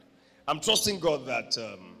I'm trusting God that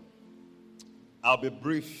I'll be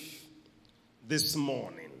brief this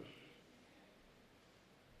morning.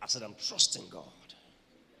 I said, I'm trusting God.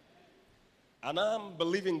 And I'm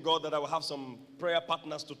believing God that I will have some prayer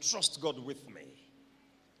partners to trust God with me.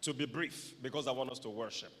 To be brief, because I want us to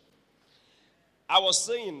worship. I was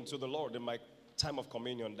saying to the Lord in my time of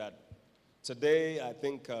communion that today I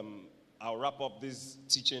think I'll wrap up this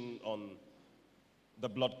teaching on the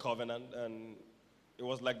blood covenant. And it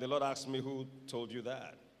was like the Lord asked me, who told you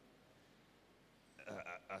that?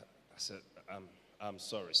 I said, I'm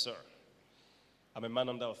sorry, sir. I'm a man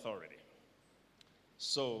under authority.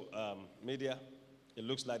 So, media, it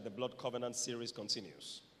looks like the blood covenant series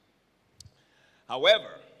continues. However,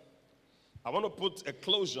 I want to put a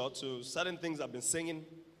closure to certain things I've been saying.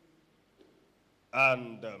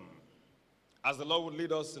 And as the Lord will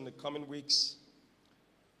lead us in the coming weeks,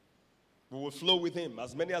 we will flow with Him.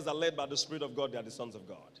 As many as are led by the Spirit of God, they are the sons of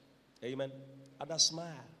God. Amen. And a smile.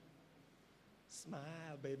 Smile,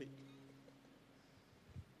 baby.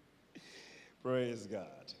 Praise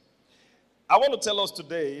God. I want to tell us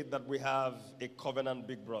today that we have a covenant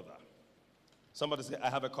big brother. Somebody say, I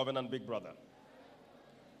have a covenant big brother.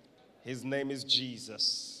 His name is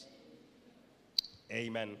Jesus.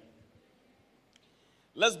 Amen.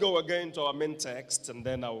 Let's go again to our main text, and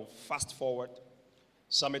then I'll fast forward.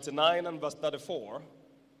 Psalm 89 and verse 34.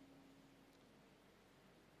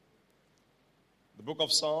 The book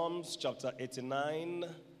of Psalms, chapter 89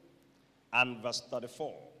 and verse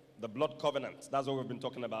 34. The blood covenant. That's what we've been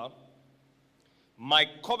talking about. My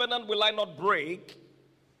covenant will I not break,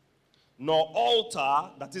 nor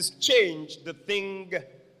alter, that is, change the thing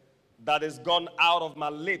that is gone out of my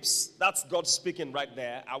lips. That's God speaking right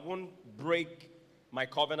there. I won't break my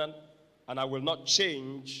covenant, and I will not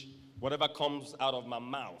change whatever comes out of my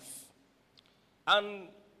mouth. And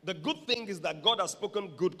the good thing is that God has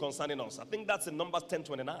spoken good concerning us. I think that's in Numbers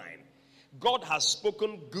 10:29. God has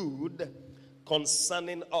spoken good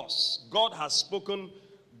concerning us. God has spoken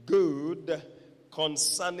good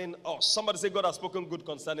concerning us. Somebody say, God has spoken good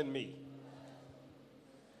concerning me.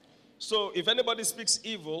 So if anybody speaks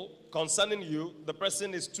evil concerning you, the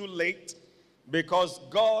person is too late, because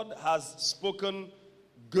God has spoken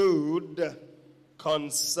good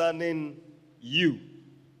concerning you.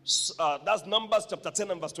 That's Numbers chapter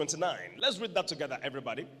 10 and verse 29. Let's read that together,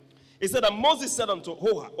 everybody. It said, and Moses said unto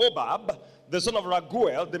Hobab, the son of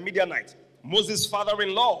Raguel, the Midianite, Moses'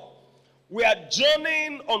 father-in-law, we are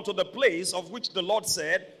journeying unto the place of which the Lord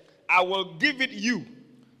said, I will give it you.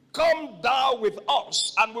 Come thou with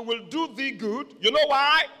us, and we will do thee good. You know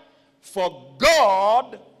why? For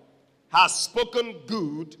God has spoken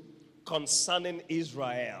good concerning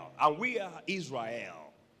Israel. And we are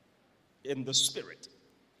Israel in the spirit.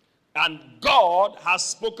 And God has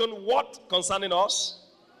spoken what concerning us?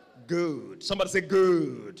 Good. Somebody say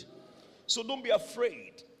good. So don't be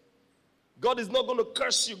afraid. God is not going to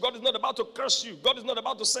curse you. God is not about to curse you. God is not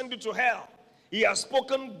about to send you to hell. He has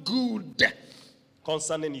spoken good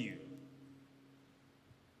concerning you.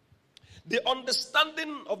 The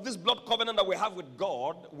understanding of this blood covenant that we have with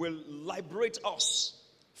God will liberate us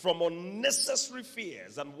from unnecessary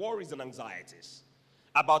fears and worries and anxieties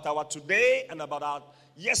about our today and about our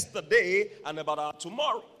yesterday and about our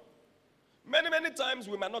tomorrow. Many, many times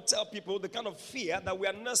we might not tell people the kind of fear that we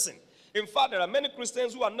are nursing. In fact, there are many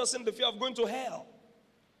Christians who are nursing the fear of going to hell.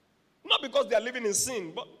 Not because they are living in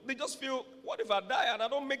sin, but they just feel, what if I die and I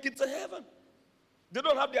don't make it to heaven? They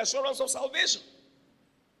don't have the assurance of salvation.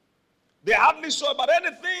 They're hardly sure about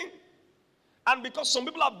anything. And because some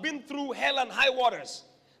people have been through hell and high waters,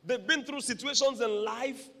 they've been through situations in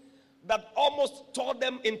life that almost tore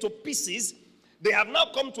them into pieces, they have now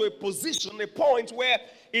come to a position, a point where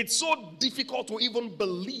it's so difficult to even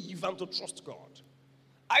believe and to trust God.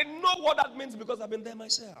 I know what that means because I've been there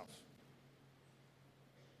myself.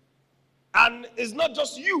 And it's not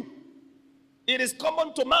just you. It is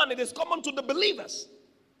common to man. It is common to the believers.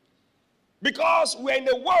 Because we're in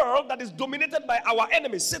a world that is dominated by our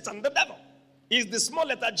enemy, Satan, the devil. He is the small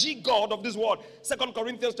letter G God of this world. 2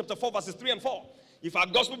 Corinthians chapter 4, verses 3 and 4. If our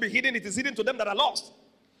gospel be hidden, it is hidden to them that are lost,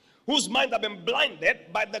 whose minds have been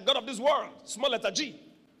blinded by the God of this world, small letter G,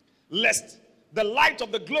 lest the light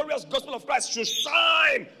of the glorious gospel of Christ should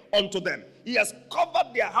shine unto them. He has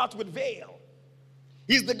covered their heart with veil.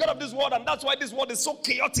 He's the God of this world, and that's why this world is so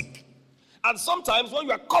chaotic. And sometimes when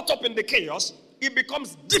you are caught up in the chaos, it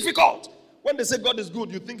becomes difficult. When they say God is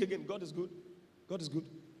good, you think again, God is good. God is good.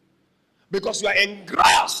 Because you are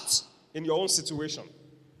engrossed in your own situation.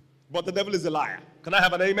 But the devil is a liar. Can I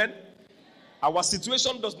have an amen? Our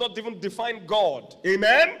situation does not even define God.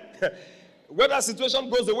 Amen? Whether a situation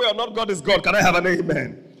goes away or not, God is God. Can I have an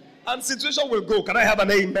amen? And situation will go. Can I have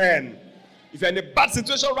an amen? If you're in a bad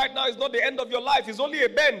situation right now, it's not the end of your life. It's only a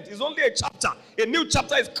bend. It's only a chapter. A new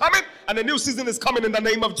chapter is coming and a new season is coming in the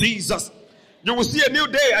name of Jesus. You will see a new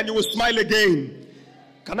day and you will smile again.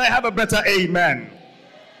 Can I have a better amen?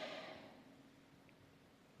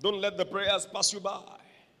 Don't let the prayers pass you by.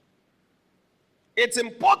 It's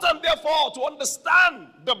important, therefore, to understand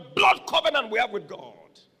the blood covenant we have with God.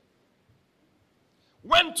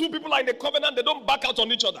 When two people are in a covenant, they don't back out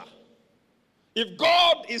on each other. If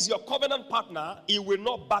God is your covenant partner, he will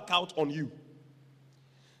not back out on you.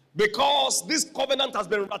 Because this covenant has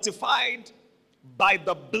been ratified by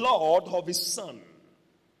the blood of his son.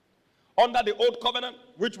 Under the old covenant,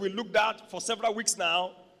 which we looked at for several weeks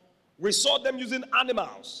now, we saw them using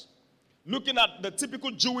animals. Looking at the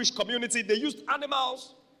typical Jewish community, they used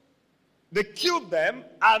animals, they killed them,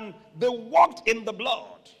 and they walked in the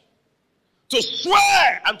blood to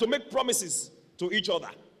swear and to make promises to each other.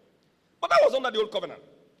 But that was under the old covenant.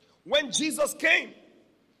 When Jesus came,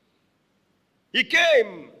 he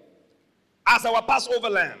came as our Passover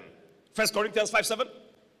lamb. 1 Corinthians 5:7.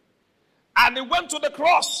 And he went to the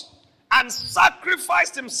cross and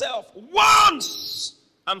sacrificed himself once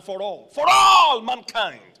and for all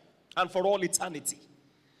mankind and for all eternity.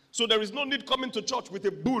 So there is no need coming to church with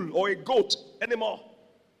a bull or a goat anymore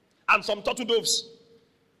and some turtle doves.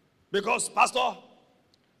 Because, Pastor,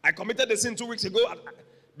 I committed a sin 2 weeks ago.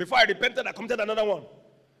 Before I repented, I committed another one.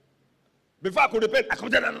 Before I could repent, I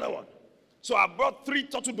committed another one. So I brought 3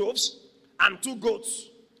 turtle doves and 2 goats.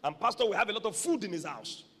 And Pastor will have a lot of food in his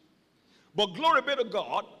house. But glory be to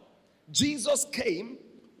God, Jesus came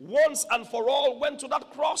once and for all, went to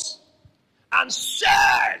that cross and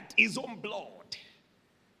shed his own blood.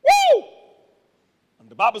 Woo! And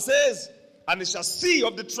the Bible says, and he shall see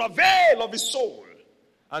of the travail of his soul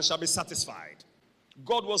and shall be satisfied.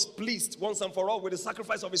 God was pleased once and for all with the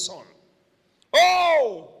sacrifice of his son.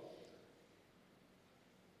 Oh!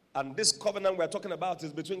 And this covenant we're talking about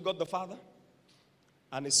is between God the Father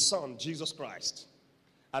and his son, Jesus Christ.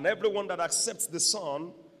 And everyone that accepts the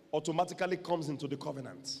son automatically comes into the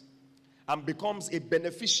covenant and becomes a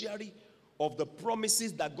beneficiary of the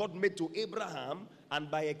promises that God made to Abraham and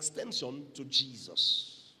by extension to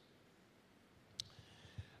Jesus.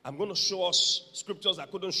 I'm going to show us scriptures I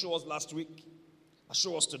couldn't show us last week. I'll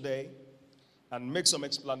show us today and make some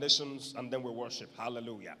explanations and then we worship.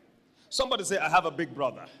 Hallelujah. Somebody say, I have a big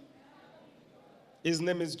brother. His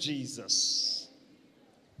name is Jesus.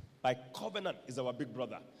 By covenant is our big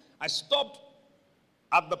brother. I stopped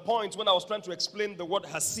at the point when I was trying to explain the word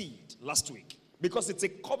Hasid last week because it's a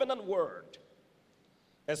covenant word,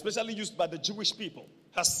 especially used by the Jewish people.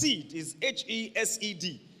 Hasid is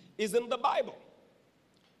H-E-S-E-D, is in the Bible.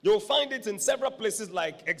 You'll find it in several places,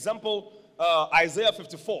 like example, Isaiah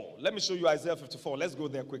 54. Let me show you Isaiah 54. Let's go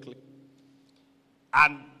there quickly.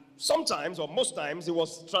 And sometimes, or most times, it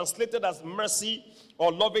was translated as mercy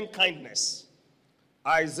or loving kindness.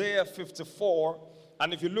 Isaiah 54,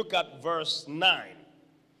 and if you look at verse 9.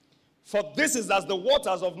 For this is as the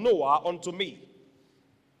waters of Noah unto me.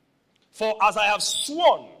 For as I have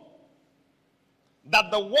sworn that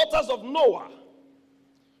the waters of Noah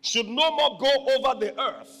should no more go over the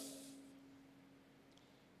earth.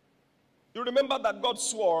 You remember that God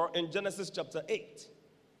swore in Genesis chapter 8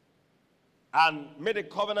 and made a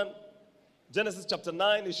covenant. Genesis chapter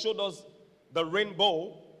 9, it showed us the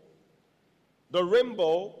rainbow. The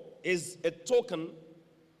rainbow is a token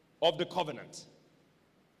of the covenant.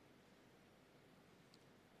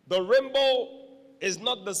 The rainbow is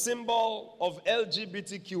not the symbol of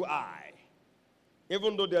LGBTQI,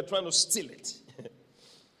 even though they are trying to steal it.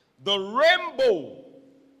 The rainbow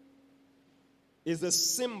is a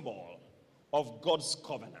symbol of God's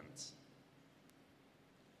covenant.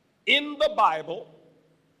 In the Bible,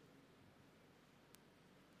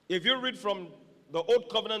 if you read from the Old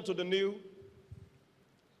Covenant to the New,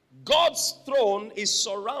 God's throne is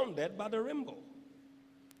surrounded by the rainbow.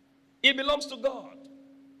 It belongs to God.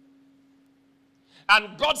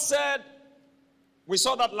 And God said, we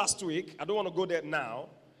saw that last week, I don't want to go there now.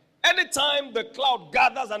 Anytime the cloud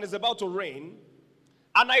gathers and is about to rain,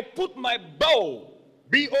 and I put my bow,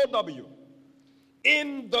 B-O-W,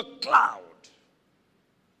 in the cloud,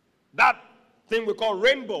 that thing we call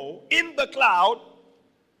rainbow, in the cloud,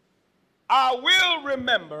 I will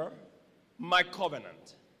remember my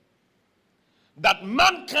covenant. That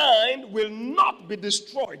mankind will not be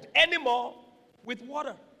destroyed anymore with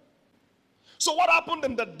water. So what happened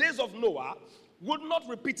in the days of Noah would not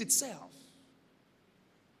repeat itself.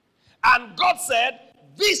 And God said,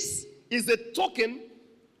 this is a token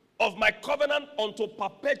of my covenant unto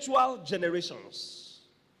perpetual generations.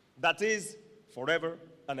 That is, forever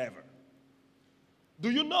and ever. Do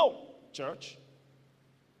you know, church,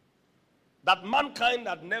 that mankind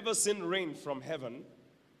had never seen rain from heaven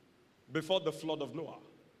before the flood of Noah?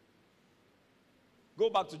 Go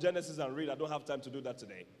back to Genesis and read. I don't have time to do that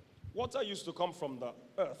today. Water used to come from the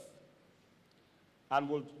earth and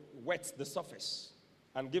would wet the surface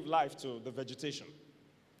and give life to the vegetation,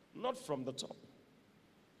 not from the top.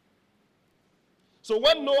 So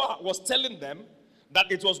when Noah was telling them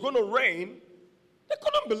that it was going to rain, they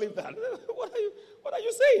couldn't believe that. What are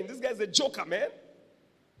you saying? This guy's a joker, man.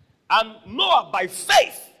 And Noah, by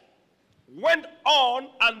faith, went on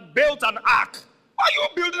and built an ark. Why are you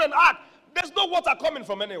building an ark? There's no water coming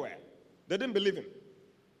from anywhere. They didn't believe him.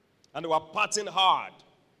 And they were partying hard.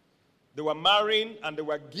 They were marrying and they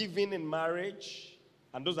were giving in marriage.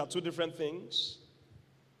 And those are two different things.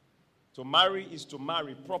 To marry is to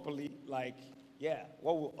marry properly, like,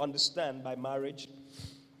 what we understand by marriage.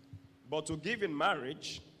 But to give in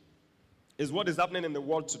marriage is what is happening in the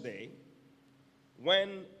world today,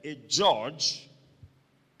 when a judge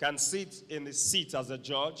can sit in his seat as a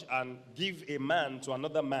judge and give a man to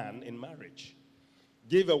another man in marriage.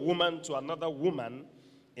 Give a woman to another woman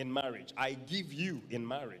in marriage. I give you in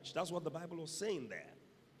marriage. That's what the Bible was saying there.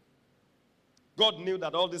 God knew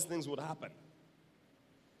that all these things would happen.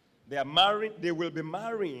 They are married, they will be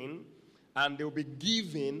marrying, and they will be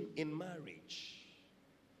giving in marriage.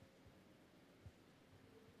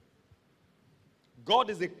 God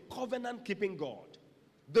is a covenant-keeping God.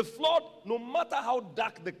 The flood, no matter how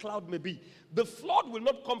dark the cloud may be, the flood will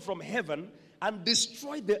not come from heaven and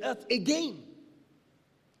destroy the earth again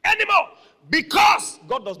anymore, because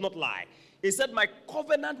God does not lie. He said, my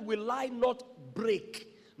covenant will I not break,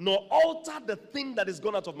 nor alter the thing that is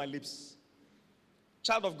gone out of my lips.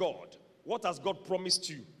 Child of God, what has God promised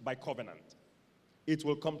you by covenant? It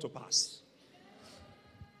will come to pass.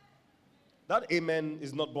 That amen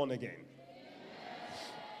is not born again.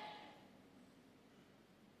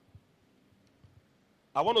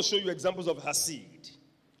 I want to show you examples of her seed.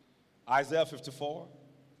 Isaiah 54.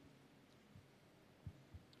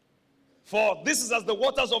 For this is as the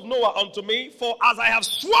waters of Noah unto me, for as I have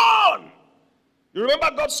sworn. You remember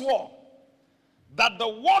God swore that the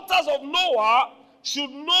waters of Noah should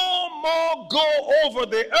no more go over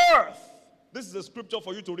the earth. This is a scripture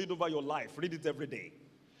for you to read over your life. Read it every day.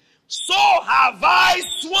 So have I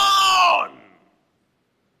sworn.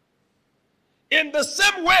 In the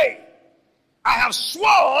same way, I have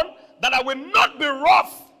sworn that I will not be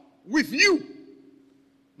rough with you,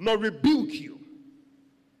 nor rebuke you.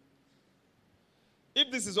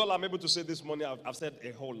 If this is all I'm able to say this morning, I've said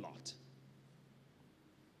a whole lot.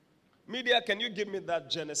 Media, can you give me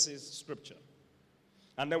that Genesis scripture?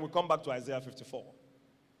 And then we'll come back to Isaiah 54.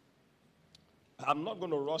 I'm not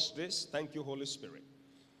going to rush this. Thank you, Holy Spirit.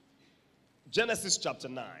 Genesis chapter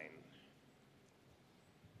 9.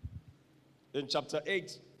 In chapter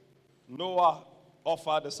 8, Noah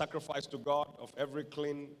offered a sacrifice to God of every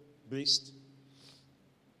clean beast.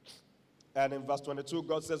 And in verse 22,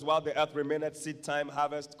 God says, while the earth remaineth, seed time,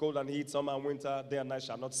 harvest, cold and heat, summer and winter, day and night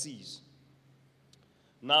shall not cease.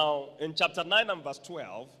 Now, in chapter 9 and verse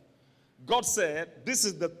 12, God said, this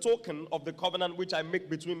is the token of the covenant which I make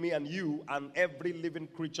between me and you and every living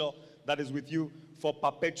creature that is with you for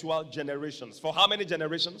perpetual generations. For how many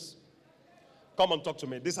generations? Come on, talk to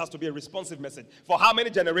me. This has to be a responsive message. For how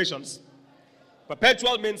many generations?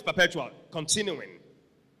 Perpetual means perpetual, continuing.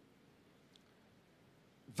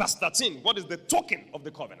 Verse 13, what is the token of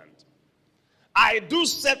the covenant? I do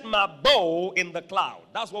set my bow in the cloud.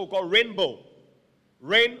 That's what we call rainbow.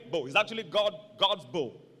 Rainbow is actually God's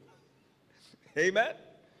bow. Amen?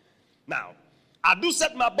 Now, I do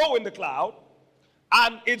set my bow in the cloud,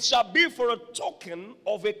 and it shall be for a token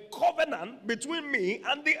of a covenant between me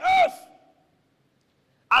and the earth.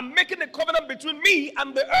 I'm making a covenant between me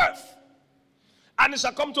and the earth. And it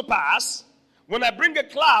shall come to pass, when I bring a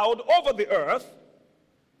cloud over the earth,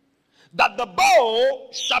 that the bow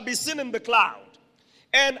shall be seen in the cloud.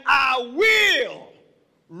 And I will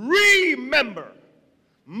remember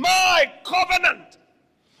my covenant,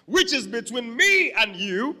 which is between me and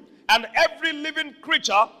you and every living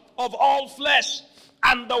creature of all flesh.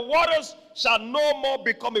 And the waters shall no more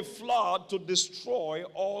become a flood to destroy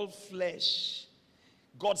all flesh.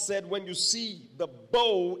 God said, when you see the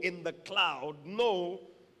bow in the cloud, know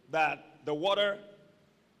that the water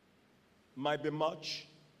might be much,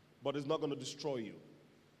 but it's not going to destroy you.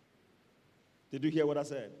 Did you hear what I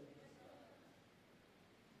said?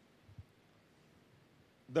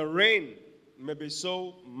 The rain may be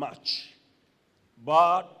so much,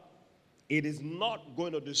 but it is not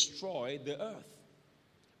going to destroy the earth,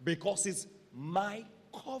 because it's my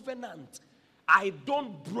covenant. I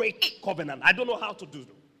don't break covenant. I don't know how to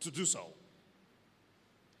do so.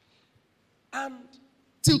 And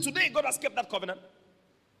till today, God has kept that covenant.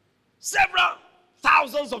 Several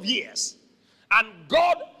thousands of years. And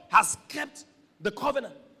God has kept the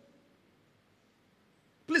covenant.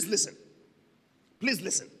 Please listen. Please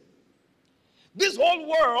listen. This whole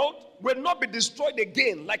world will not be destroyed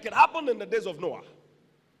again like it happened in the days of Noah.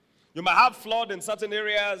 You might have flood in certain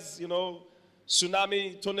areas,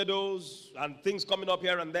 tsunami, tornadoes, and things coming up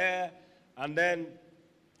here and there, and then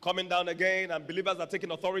coming down again, and believers are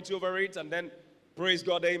taking authority over it, and then praise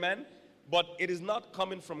God, amen. But it is not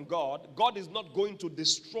coming from God. God is not going to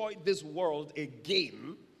destroy this world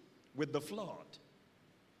again with the flood.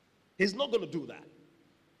 He's not going to do that.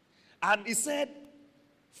 And he said,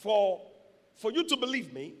 for you to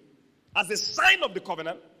believe me, as a sign of the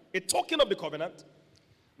covenant, a token of the covenant.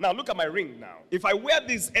 Now look at my ring now. If I wear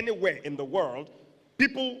this anywhere in the world,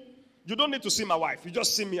 people, you don't need to see my wife. You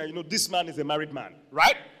just see me and you know this man is a married man,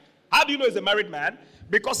 right? How do you know he's a married man?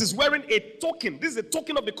 Because he's wearing a token. This is a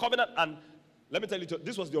token of the covenant. And let me tell you,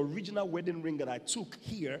 this was the original wedding ring that I took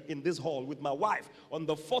here in this hall with my wife on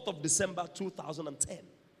the 4th of December 2010.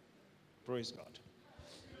 Praise God.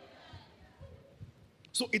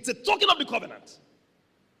 So it's a token of the covenant.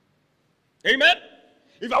 Amen.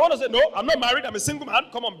 If I want to say, no, I'm not married, I'm a single man.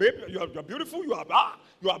 Come on, babe. You're beautiful.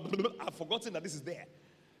 I've forgotten that this is there.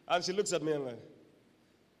 And she looks at me and like,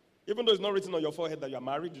 even though it's not written on your forehead that you're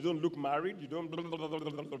married, you don't look married, you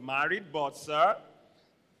don't married, but sir,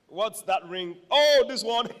 what's that ring? Oh, this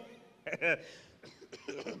one.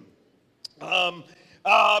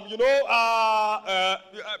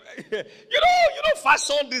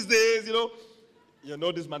 Fashion these days, you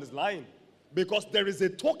know this man is lying. Because there is a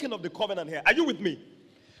token of the covenant here. Are you with me?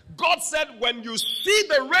 God said, when you see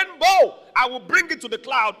the rainbow, I will bring it to the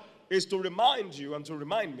cloud. Is to remind you and to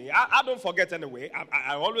remind me. I don't forget anyway.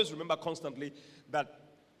 I always remember constantly that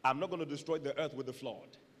I'm not going to destroy the earth with the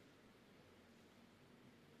flood.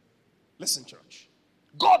 Listen, church.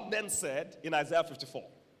 God then said in Isaiah 54,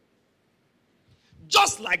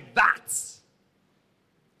 just like that,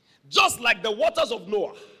 just like the waters of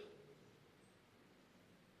Noah,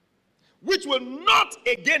 which will not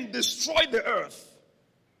again destroy the earth,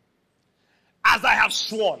 as I have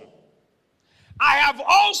sworn, I have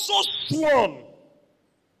also sworn.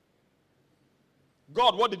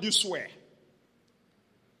 God, what did you swear?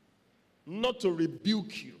 Not to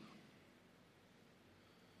rebuke you,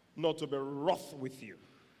 not to be wroth with you.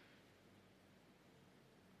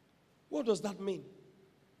 What does that mean?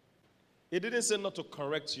 It didn't say not to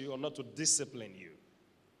correct you or not to discipline you.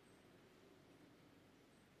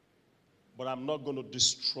 But I'm not going to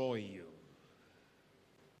destroy you.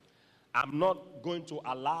 I'm not going to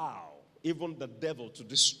allow even the devil to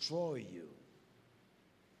destroy you.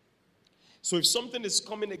 So if something is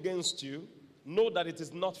coming against you, know that it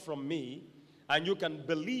is not from me, and you can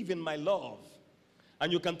believe in my love,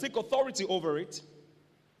 and you can take authority over it,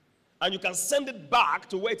 and you can send it back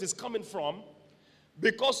to where it is coming from,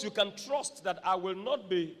 because you can trust that I will not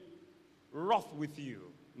be wroth with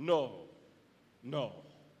you. No.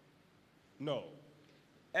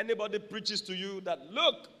 Anybody preaches to you that,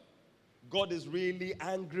 look, God is really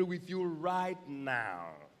angry with you right now.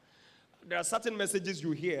 There are certain messages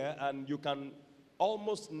you hear and you can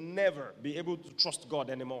almost never be able to trust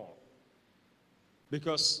God anymore.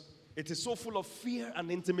 Because it is so full of fear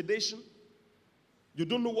and intimidation. You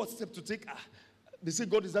don't know what step to take. They say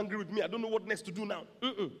God is angry with me. I don't know what next to do now.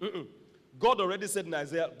 God already said in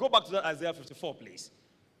Isaiah. Go back to that Isaiah 54, please.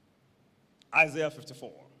 Isaiah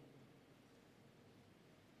 54.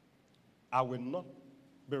 I will not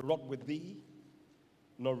be wroth with thee,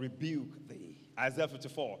 nor rebuke thee. Isaiah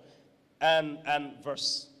 54 and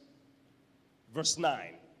verse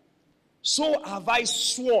 9. So have I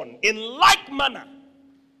sworn in like manner.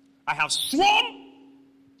 I have sworn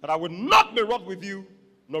that I will not be wroth with you,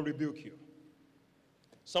 nor rebuke you.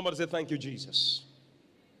 Somebody say, thank you, Jesus.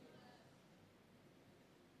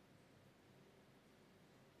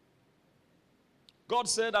 God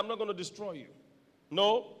said, I'm not going to destroy you.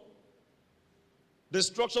 No.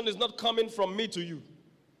 Destruction is not coming from me to you.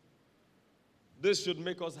 This should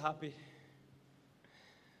make us happy.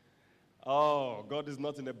 Oh, God is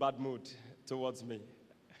not in a bad mood towards me.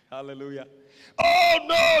 Hallelujah. Oh,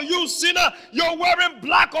 no, you sinner, you're wearing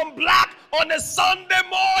black on black on a Sunday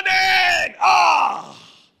morning.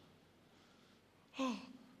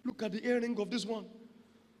 Look at the earring of this one.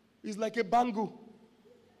 It's like a bangle.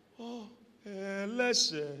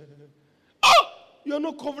 You're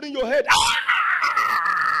not covering your head.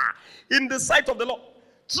 In the sight of the Lord.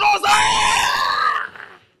 Trouser!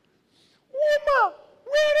 Woman,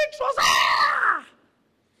 wearing trouser!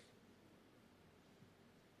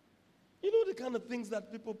 the kind of things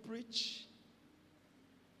that people preach.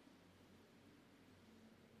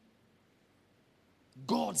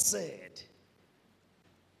 God said,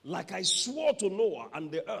 like I swore to Noah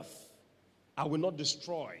and the earth, I will not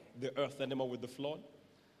destroy the earth anymore with the flood.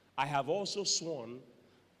 I have also sworn,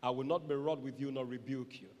 I will not be wroth with you nor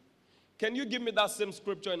rebuke you. Can you give me that same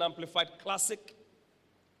scripture in Amplified Classic?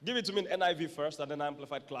 Give it to me in NIV first and then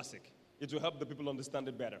Amplified Classic. It will help the people understand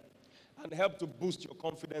it better and help to boost your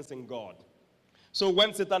confidence in God. So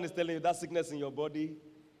when Satan is telling you that sickness in your body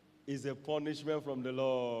is a punishment from the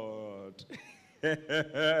Lord.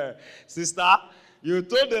 Sister, you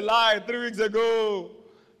told a lie 3 weeks ago.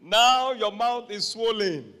 Now your mouth is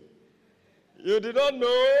swollen. You did not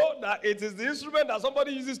know that it is the instrument that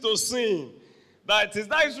somebody uses to sing. That it is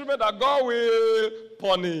that instrument that God will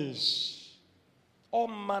punish. All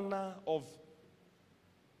manner of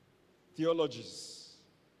theologies.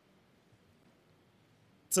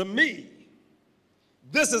 To me,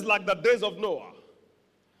 this is like the days of Noah.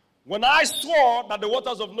 When I swore that the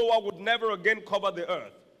waters of Noah would never again cover the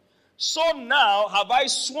earth, so now have I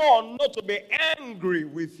sworn not to be angry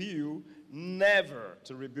with you, never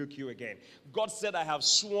to rebuke you again. God said, I have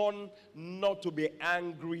sworn not to be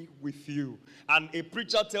angry with you. And a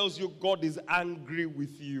preacher tells you God is angry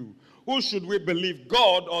with you. Who should we believe,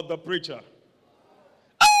 God or the preacher?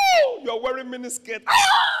 Oh, you're wearing miniskirt.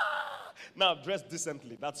 Now, dress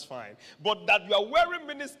decently, that's fine. But that you are wearing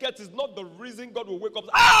miniskirt is not the reason God will wake up.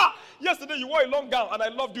 Yesterday you wore a long gown and I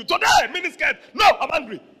loved you. Today, miniskirt. No, I'm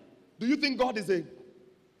angry. Do you think God is a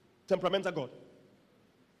temperamental God?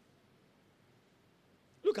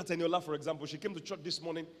 Look at Eniola, for example. She came to church this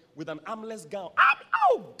morning with an armless gown.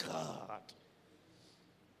 Oh, God.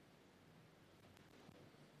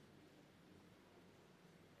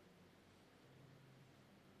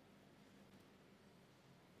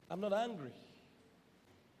 I'm not angry,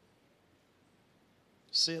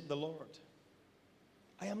 saith the Lord.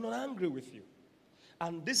 I am not angry with you.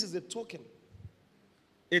 And this is a token.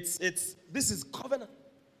 This is covenant.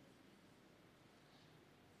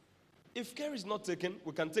 If care is not taken,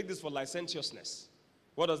 we can take this for licentiousness.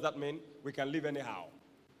 What does that mean? We can live anyhow.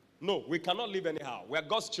 No, we cannot live anyhow. We are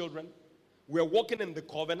God's children. We are walking in the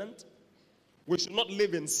covenant. We should not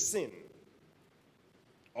live in sin.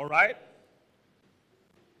 All right?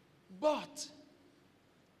 But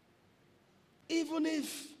even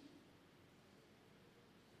if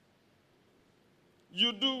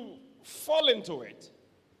you do fall into it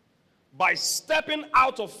by stepping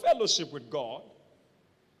out of fellowship with God,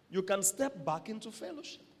 you can step back into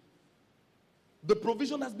fellowship. The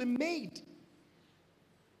provision has been made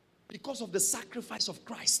because of the sacrifice of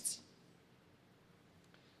Christ.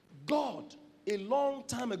 God, a long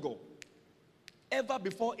time ago, ever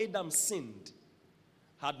before Adam sinned,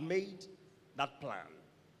 had made that plan.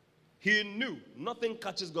 He knew nothing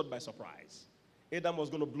catches God by surprise. Adam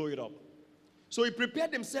was going to blow it up. So he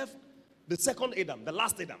prepared himself, the second Adam, the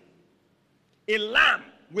last Adam, a lamb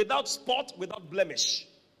without spot, without blemish,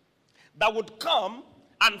 that would come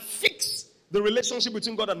and fix the relationship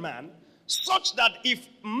between God and man, such that if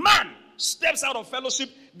man steps out of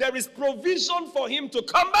fellowship, there is provision for him to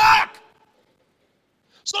come back.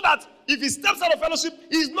 So that if he steps out of fellowship,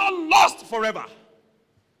 he is not lost forever.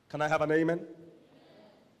 Can I have an amen?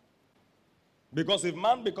 Because if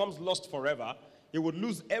man becomes lost forever, he would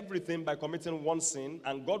lose everything by committing one sin,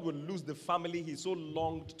 and God would lose the family he so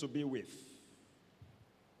longed to be with.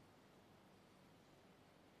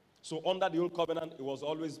 So under the old covenant, it was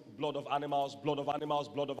always blood of animals, blood of animals,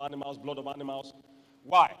 blood of animals, blood of animals.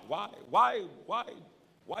 Why?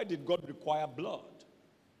 Why did God require blood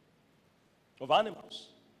of animals?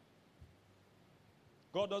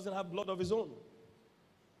 God doesn't have blood of his own.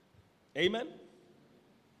 Amen?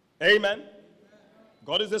 Amen?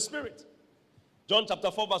 God is a spirit. John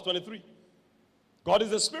chapter 4 verse 23. God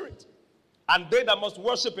is a spirit. And they that must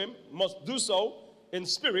worship him must do so in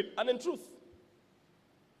spirit and in truth.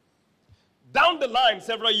 Down the line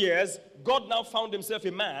several years, God now found himself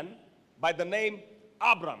a man by the name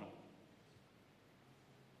Abram,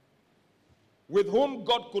 with whom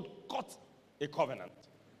God could cut a covenant.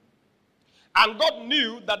 And God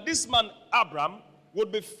knew that this man Abram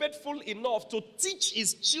would be faithful enough to teach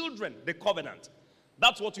his children the covenant.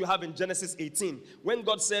 That's what you have in Genesis 18. When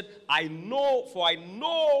God said, I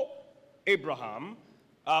know Abraham,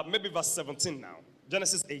 maybe verse 17 now,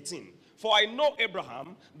 Genesis 18. For I know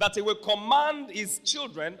Abraham, that he will command his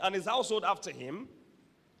children and his household after him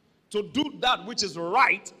to do that which is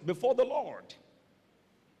right before the Lord.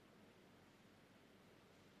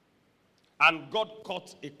 And God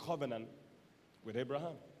cut a covenant with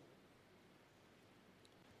Abraham.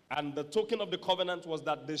 And the token of the covenant was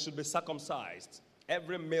that they should be circumcised,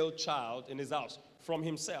 every male child in his house, from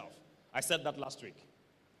himself. I said that last week.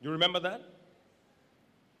 You remember that?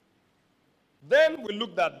 Then we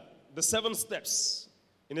looked at the 7 steps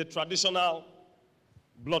in a traditional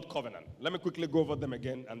blood covenant. Let me quickly go over them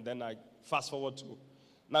again, and then I fast forward to.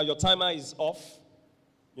 Now your timer is off.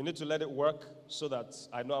 You need to let it work so that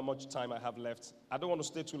I know how much time I have left. I don't want to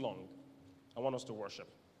stay too long. I want us to worship.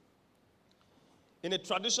 In a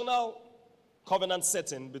traditional covenant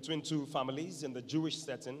setting between two families, in the Jewish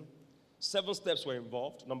setting, 7 steps were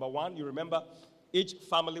involved. Number 1, you remember, each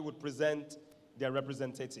family would present their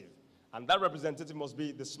representative. And that representative must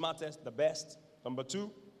be the smartest, the best. Number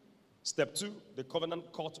 2, step 2, the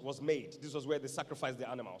covenant court was made. This was where they sacrificed the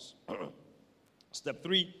animals. Step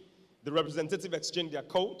 3, the representative exchanged their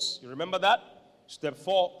coats. You remember that? Step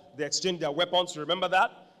 4, they exchanged their weapons. You remember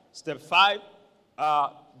that? Step 5,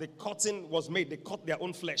 the cutting was made. They cut their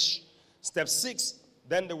own flesh. Step 6,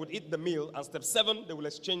 then they would eat the meal. And step 7, they will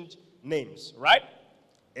exchange names. Right?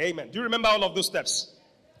 Amen. Do you remember all of those steps?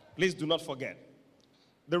 Please do not forget.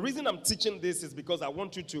 The reason I'm teaching this is because I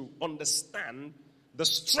want you to understand the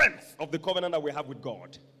strength of the covenant that we have with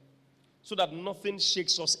God, so that nothing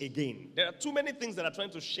shakes us again. There are too many things that are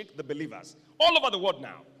trying to shake the believers all over the world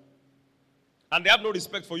now. And they have no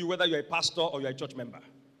respect for you, whether you're a pastor or you're a church member.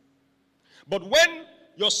 But when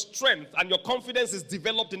your strength and your confidence is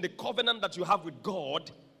developed in the covenant that you have with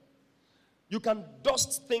God, you can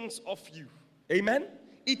dust things off you. Amen?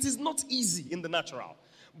 It is not easy in the natural.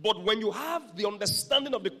 But when you have the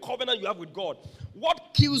understanding of the covenant you have with God,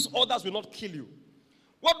 what kills others will not kill you.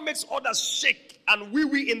 What makes others shake and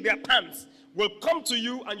wee-wee in their pants will come to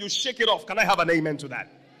you and you shake it off. Can I have an amen to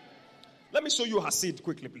that? Let me show you Hasid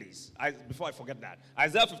quickly, please, before I forget that.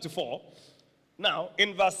 Isaiah 54. Now,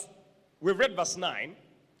 we've read verse 9.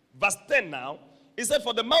 Verse 10 now, it said,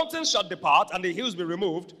 for the mountains shall depart and the hills be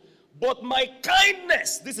removed, but my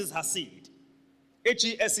kindness, this is Hasid,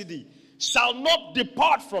 H-E-S-E-D, shall not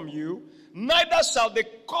depart from you, neither shall the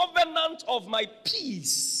covenant of my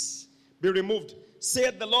peace be removed,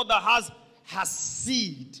 saith the Lord that has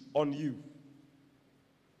Hasid on you.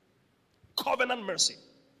 Covenant mercy.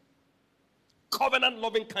 Covenant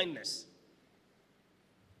loving kindness.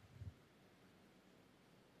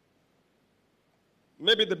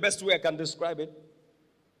 Maybe the best way I can describe it,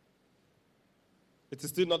 it is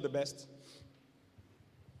still not the best,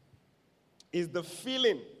 is the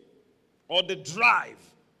feeling or the drive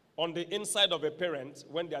on the inside of a parent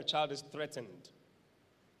when their child is threatened.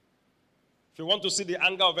 If you want to see the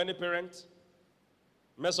anger of any parent,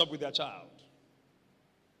 mess up with their child.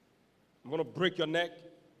 I'm going to break your neck.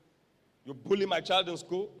 You bully my child in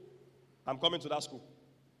school, I'm coming to that school.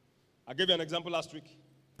 I gave you an example last week.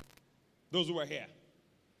 Those who were here.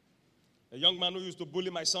 A young man who used to bully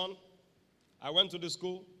my son. I went to the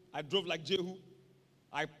school. I drove like Jehu.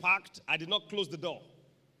 I parked. I did not close the door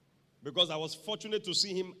because I was fortunate to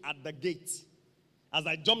see him at the gate. As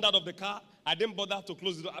I jumped out of the car, I didn't bother to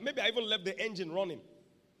close the door. Maybe I even left the engine running.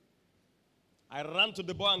 I ran to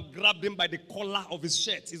the boy and grabbed him by the collar of his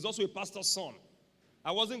shirt. He's also a pastor's son.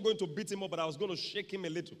 I wasn't going to beat him up, but I was going to shake him a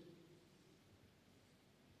little.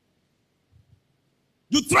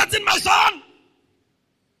 You threatened my son!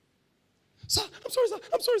 Sir, I'm sorry, sir.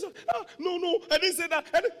 I'm sorry, sir. No, I didn't say that.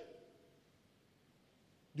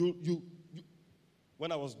 You.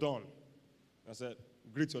 When I was done, I said,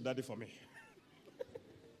 greet your daddy for me.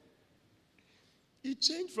 It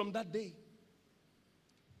changed from that day.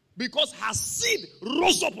 Because her seed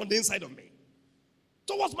rose up on the inside of me.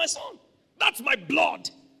 Towards my son. That's my blood.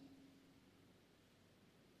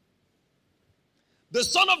 The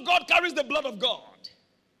Son of God carries the blood of God.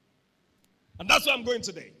 And that's where I'm going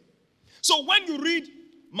today. So when you read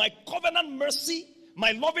my covenant mercy,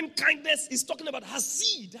 my loving kindness, is talking about her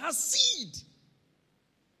seed. Her seed.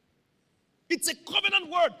 It's a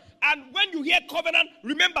covenant word. And when you hear covenant,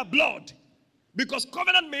 remember blood. Because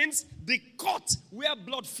covenant means the cut where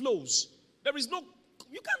blood flows. There is no,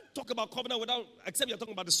 you can't talk about covenant except you're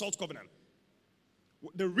talking about the salt covenant.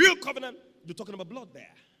 The real covenant, you're talking about blood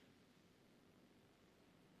there.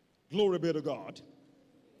 Glory be to God.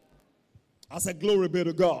 I said glory be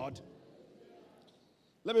to God.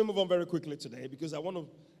 Let me move on very quickly today because I want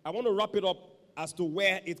to wrap it up as to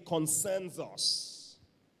where it concerns us.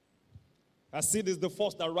 A seed is the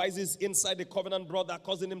force that rises inside the covenant brother,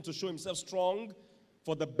 causing him to show himself strong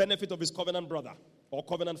for the benefit of his covenant brother or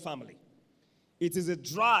covenant family. It is a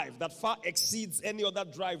drive that far exceeds any other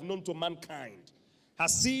drive known to mankind. Her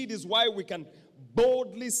seed is why we can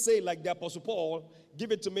boldly say, like the Apostle Paul,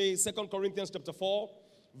 give it to me, 2 Corinthians chapter 4,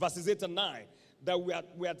 verses 8 and 9, that we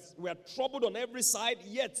are troubled on every side,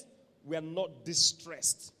 yet we are not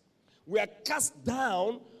distressed. We are cast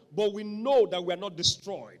down, but we know that we are not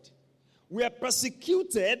destroyed. We are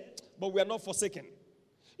persecuted, but we are not forsaken.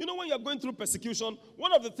 You know, when you are going through persecution,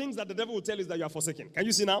 one of the things that the devil will tell you is that you are forsaken. Can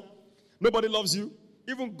you see now? Nobody loves you.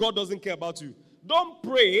 Even God doesn't care about you. Don't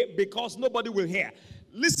pray because nobody will hear.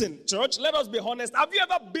 Listen, church, let us be honest. Have you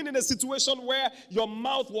ever been in a situation where your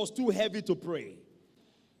mouth was too heavy to pray?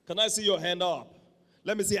 Can I see your hand up?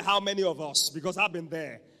 Let me see how many of us, because I've been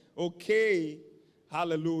there. Okay.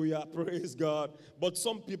 Hallelujah. Praise God. But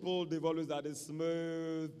some people, they've always had it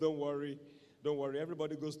smooth. Don't worry. Don't worry.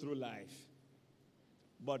 Everybody goes through life.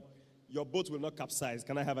 But your boat will not capsize.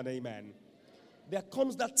 Can I have an amen? There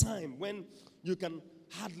comes that time when you can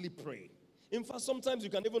hardly pray. In fact, sometimes you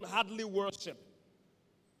can even hardly worship.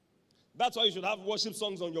 That's why you should have worship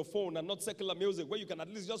songs on your phone and not secular music, where you can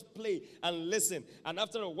at least just play and listen. And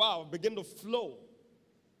after a while, begin to flow.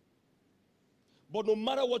 But no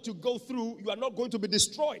matter what you go through, you are not going to be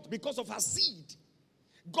destroyed because of her seed.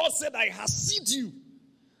 God said, I have seed you.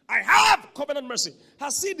 I have covenant mercy.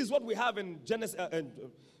 Her seed is what we have in John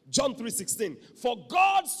 3:16. For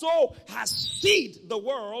God so has seed the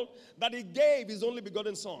world that he gave his only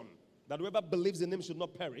begotten son, that whoever believes in him should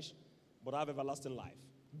not perish, but have everlasting life.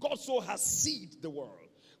 God so has seed the world.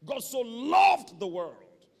 God so loved the world.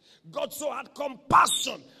 God so had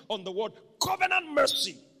compassion on the world. Covenant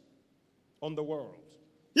mercy on the world.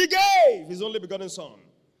 He gave his only begotten son,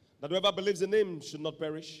 that whoever believes in him should not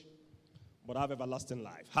perish, but have everlasting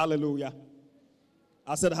life. Hallelujah.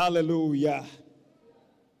 I said hallelujah.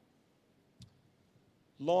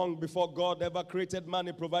 Long before God ever created man,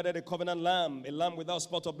 he provided a covenant lamb, a lamb without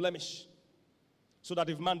spot or blemish, so that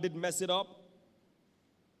if man did mess it up,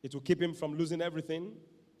 it will keep him from losing everything,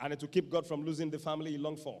 and it will keep God from losing the family he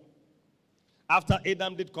longed for. After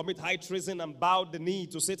Adam did commit high treason and bowed the knee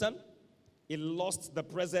to Satan, he lost the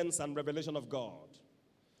presence and revelation of God.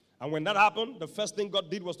 And when that happened, the first thing God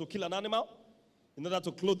did was to kill an animal in order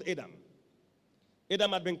to clothe Adam.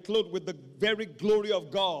 Adam had been clothed with the very glory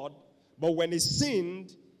of God, but when he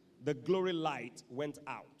sinned, the glory light went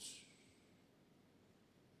out.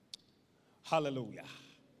 Hallelujah.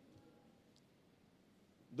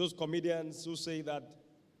 Those comedians who say that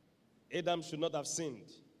Adam should not have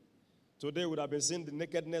sinned, today would have been seeing the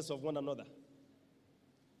nakedness of one another.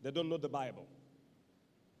 They don't know the Bible.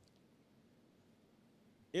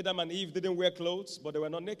 Adam and Eve didn't wear clothes, but they were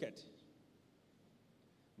not naked.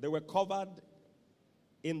 They were covered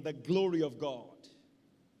in the glory of God.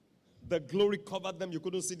 The glory covered them. You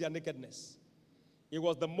couldn't see their nakedness. It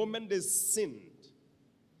was the moment they sinned,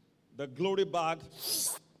 the glory bag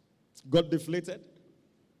got deflated.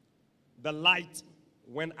 The light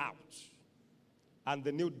went out. And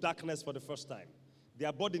they knew darkness for the first time.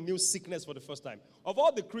 Their body knew sickness for the first time. Of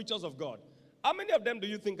all the creatures of God, how many of them do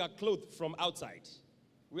you think are clothed from outside?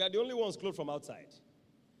 We are the only ones clothed from outside.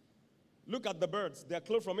 Look at the birds. They are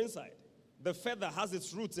clothed from inside. The feather has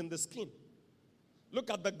its roots in the skin. Look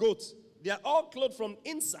at the goats. They are all clothed from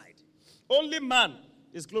inside. Only man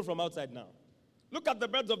is clothed from outside now. Look at the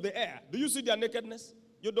birds of the air. Do you see their nakedness?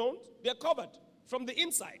 You don't? They are covered from the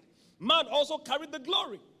inside. Man also carried the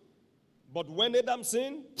glory. But when Adam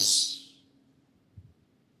sinned,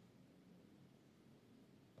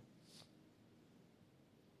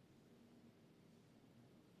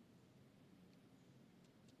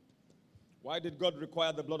 why did God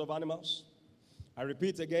require the blood of animals? I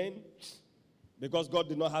repeat again, because God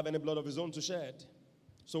did not have any blood of his own to shed.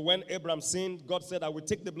 So when Abraham sinned, God said, I will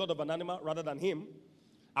take the blood of an animal rather than him.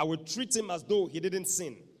 I will treat him as though he didn't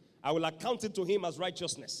sin. I will account it to him as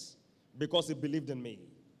righteousness because he believed in me.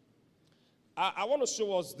 I want to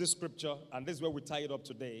show us this scripture, and this is where we tie it up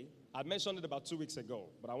today. I mentioned it about 2 weeks ago,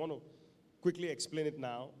 but I want to quickly explain it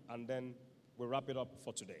now, and then we'll wrap it up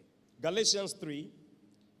for today. Galatians 3,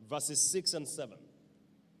 verses 6 and 7.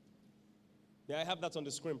 May I have that on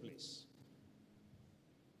the screen, please?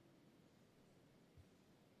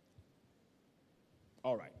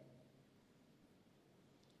 All right.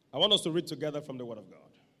 I want us to read together from the Word of God.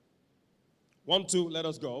 1, 2, let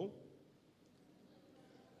us go.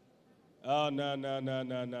 Oh, no.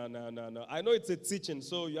 I know it's a teaching,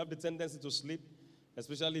 so you have the tendency to sleep,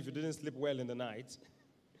 especially if you didn't sleep well in the night.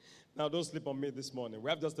 Now, don't sleep on me this morning.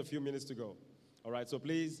 We have just a few minutes to go. All right, so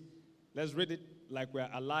please, let's read it like we're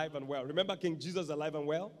alive and well. Remember King Jesus alive and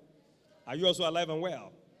well? Are you also alive and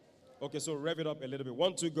well? Okay, so rev it up a little bit.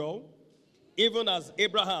 1, 2, go. Even as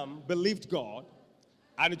Abraham believed God,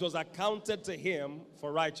 and it was accounted to him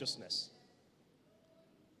for righteousness.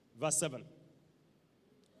 Verse 7.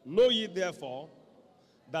 Know ye therefore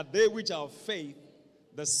that they which are of faith,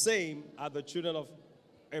 The same are the children of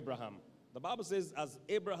Abraham. The Bible says, as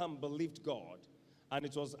Abraham believed God, and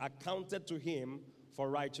it was accounted to him for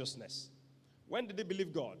righteousness. When did he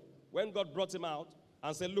believe God? When God brought him out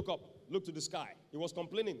and said, look up, look to the sky. He was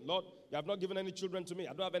complaining, Lord, you have not given any children to me.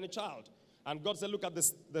 I don't have any child. And God said, look at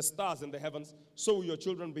the stars in the heavens, so will your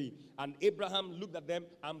children be. And Abraham looked at them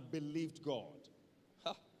and believed God.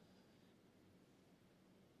 Ha.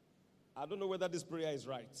 I don't know whether this prayer is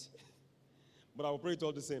right, but I will pray it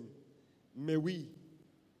all the same. May we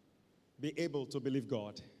be able to believe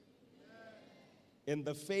God in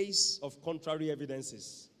the face of contrary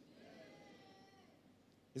evidences.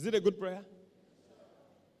 Is it a good prayer?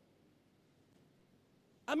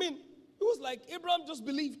 I mean, it was like Abraham just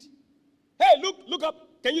believed. Hey, look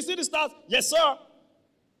up. Can you see the stars? Yes, sir.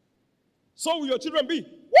 So will your children be.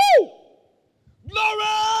 Woo!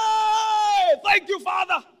 Glory! Thank you,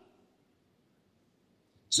 Father.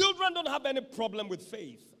 Children don't have any problem with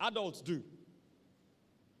faith. Adults do.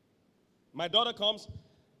 My daughter comes,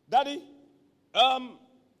 Daddy,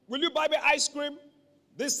 will you buy me ice cream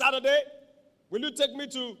this Saturday? Will you take me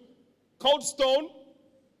to Cold Stone?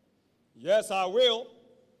 Yes, I will.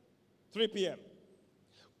 3 p.m.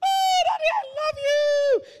 Oh, Daddy, I love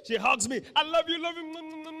you. She hugs me. I love you, love you,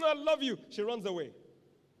 I love you. She runs away.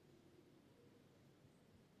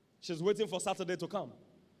 She's waiting for Saturday to come.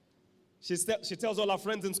 She tells all her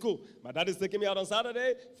friends in school, my daddy's taking me out on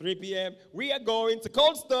Saturday, 3 p.m. We are going to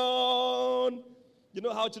Cold Stone. You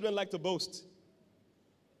know how children like to boast.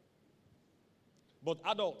 But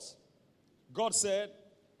adults, God said,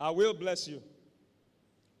 I will bless you.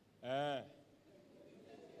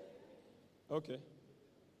 Okay.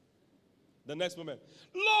 The next moment,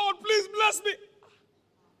 Lord, please bless me.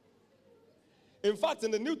 In fact,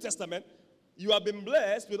 in the New Testament, you have been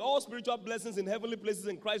blessed with all spiritual blessings in heavenly places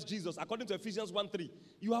in Christ Jesus, according to Ephesians 1:3.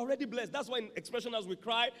 You are already blessed. That's why in expression as we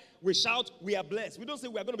cry, we shout, we are blessed. We don't say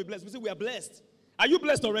we are going to be blessed. We say we are blessed. Are you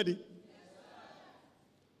blessed already? Yes,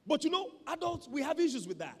 but you know, adults, we have issues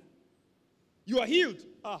with that. You are healed.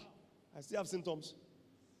 I still have symptoms.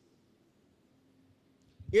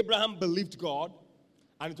 Abraham believed God,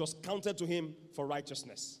 and it was counted to him for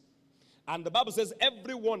righteousness. And the Bible says,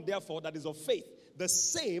 everyone, therefore, that is of faith, the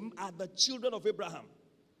same are the children of Abraham.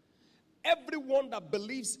 Everyone that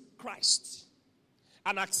believes Christ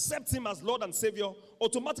and accepts him as Lord and Savior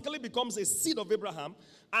automatically becomes a seed of Abraham.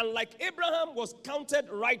 And like Abraham was counted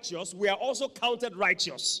righteous, we are also counted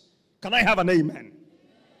righteous. Can I have an amen?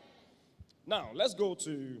 Now, let's go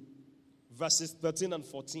to verses 13 and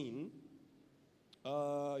 14.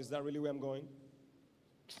 Is that really where I'm going?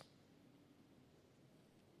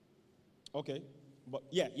 Okay. But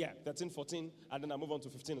yeah, 13, 14, and then I move on to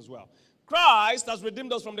 15 as well. Christ has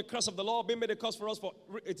redeemed us from the curse of the law, being made a curse for us, for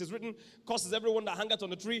it is written, curses everyone that hangeth on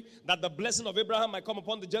the tree, that the blessing of Abraham might come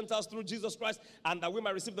upon the Gentiles through Jesus Christ, and that we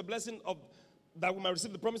might receive the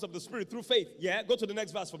promise of the Spirit through faith. Yeah, go to the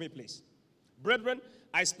next verse for me, please. Brethren,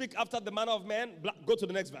 I speak after the manner of man. Go to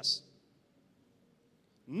the next verse.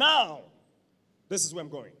 Now, this is where I'm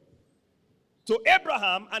going. To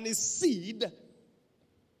Abraham and his seed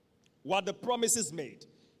were the promises made.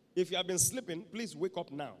 If you have been sleeping, please wake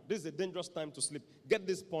up now. This is a dangerous time to sleep. Get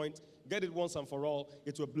this point. Get it once and for all.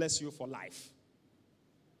 It will bless you for life.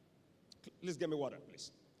 Please get me water,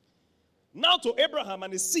 please. Now to Abraham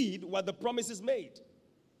and his seed were the promises made.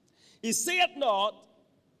 He saith not,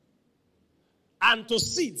 and to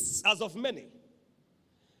seeds as of many,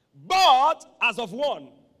 but as of one,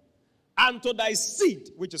 and to thy seed,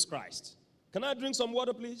 which is Christ. Can I drink some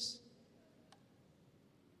water, please?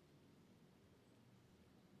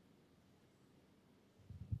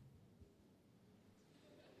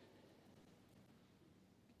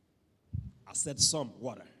 I said some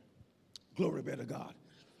water. Glory be to God.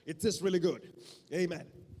 It is really good. Amen.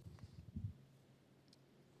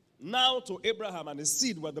 Now to Abraham and his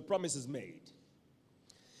seed were the promises made.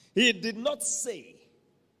 He did not say,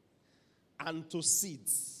 and to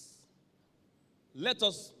seeds. Let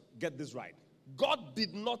us get this right. God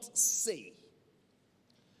did not say.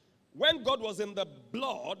 When God was in the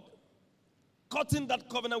blood, cutting that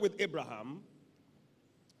covenant with Abraham,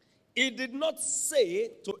 he did not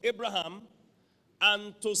say to Abraham,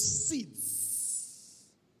 and to seeds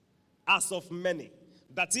as of many.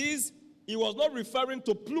 That is, he was not referring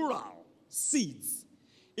to plural seeds.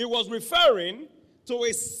 He was referring to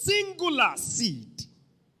a singular seed.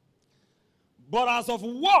 But as of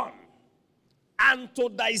one, and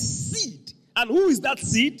to thy seed. And who is that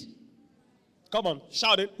seed? Come on,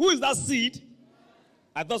 shout it. Who is that seed?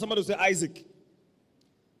 I thought somebody would say Isaac.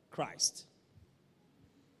 Christ.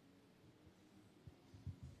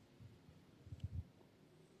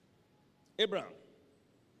 Abraham,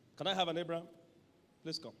 Can I have an Abraham?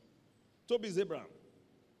 Please come. Toby is Abraham.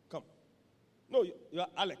 Come. No, you are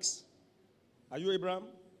Alex. Are you Abraham?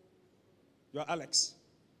 You are Alex.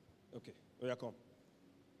 Okay. Oh, yeah, come.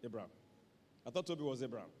 Abraham. I thought Toby was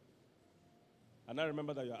Abraham. And I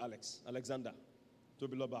remember that you are Alex. Alexander.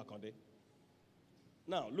 Toby Loba Akonde.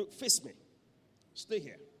 Now, look, face me. Stay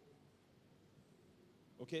here.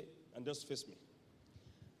 Okay? And just face me.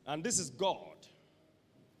 And this is God.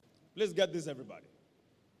 Please get this, everybody.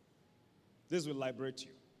 This will liberate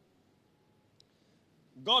you.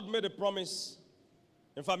 God made a promise.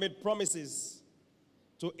 In fact, made promises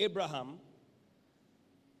to Abraham.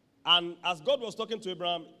 And as God was talking to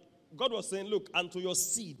Abraham, God was saying, look, and to your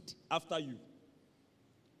seed after you,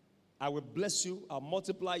 I will bless you, I'll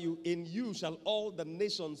multiply you. In you shall all the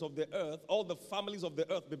nations of the earth, all the families of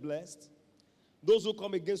the earth be blessed. Those who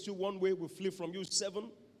come against you one way will flee from you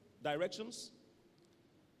 7 directions.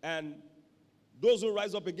 And those who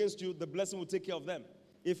rise up against you, the blessing will take care of them.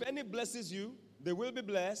 If any blesses you, they will be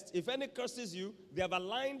blessed. If any curses you, they have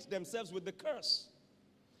aligned themselves with the curse.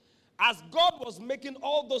 As God was making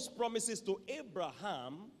all those promises to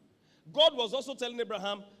Abraham, God was also telling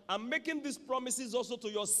Abraham, I'm making these promises also to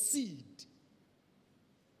your seed.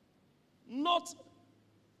 Not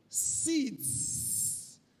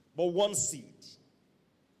seeds, but one seed.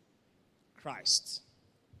 Christ.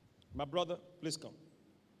 My brother, please come.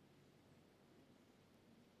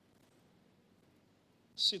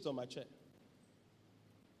 Sit on my chair.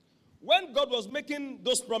 When God was making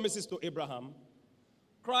those promises to Abraham,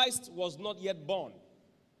 Christ was not yet born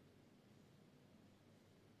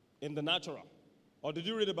in the natural. Or did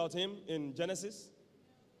you read about him in Genesis?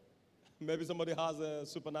 Maybe somebody has a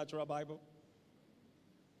supernatural Bible.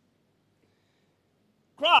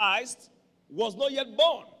 Christ was not yet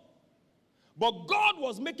born. But God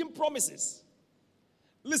was making promises.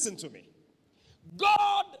 Listen to me.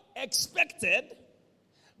 God expected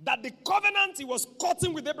that the covenant he was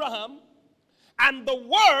cutting with Abraham and the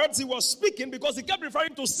words he was speaking, because he kept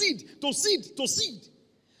referring to seed,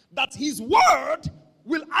 that his word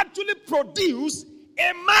will actually produce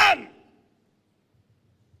a man,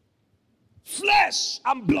 flesh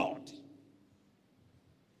and blood.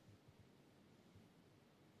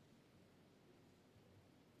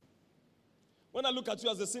 When I look at you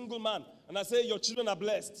as a single man and I say your children are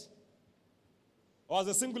blessed, or as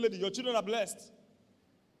a single lady, your children are blessed,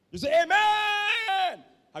 you say, amen.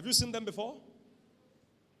 Have you seen them before?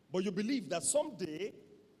 But you believe that someday,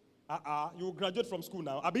 you will graduate from school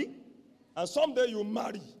now, Abi? And someday you'll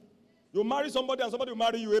marry. You'll marry somebody and somebody will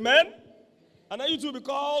marry you, amen? And then you two will be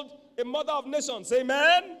called a mother of nations,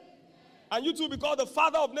 amen? And you two will be called the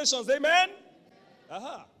father of nations, amen?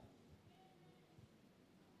 Aha.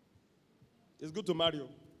 It's good to marry you.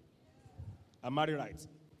 And marry right.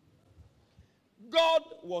 God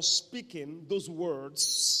was speaking those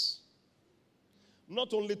words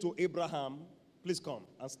not only to Abraham, please come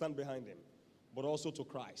and stand behind him, but also to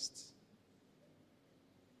Christ.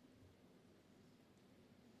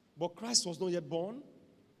 But Christ was not yet born.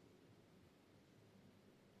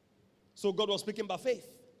 So God was speaking by faith.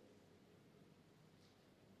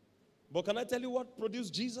 But can I tell you what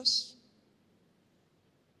produced Jesus?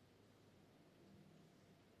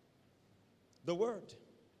 The Word.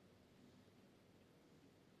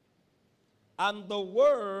 And the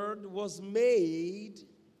Word was made.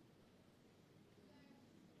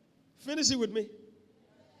 Finish it with me.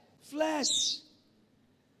 Flesh.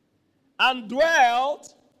 And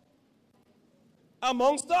dwelt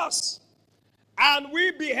amongst us. And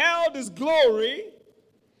we beheld his glory.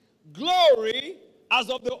 Glory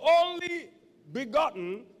as of the only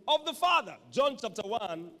begotten of the Father. John chapter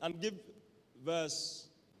 1, and give verse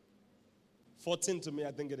 14 to me,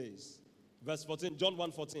 I think it is. Verse 14, John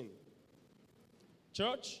 1:14.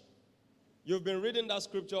 Church, you've been reading that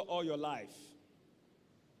scripture all your life.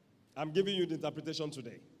 I'm giving you the interpretation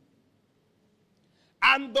today.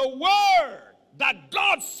 And the word that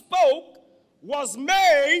God spoke was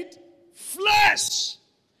made flesh.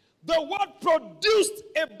 The word produced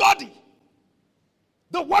a body.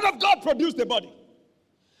 The word of God produced a body.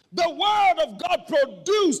 The word of God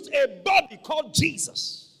produced a body called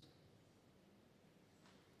Jesus.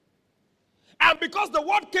 And because the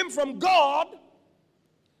word came from God,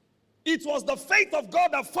 it was the faith of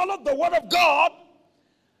God that followed the word of God.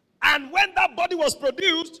 And when that body was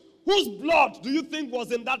produced, whose blood do you think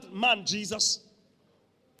was in that man, Jesus?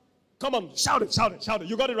 Come on, shout it, shout it, shout it.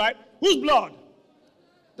 You got it right? Whose blood?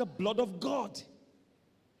 The blood of God.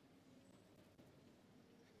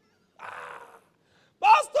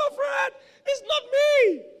 Pastor Fred, it's not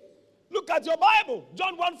me. Look at your Bible,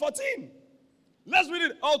 John 1:14. Let's read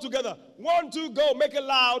it all together. 1, 2, go. Make it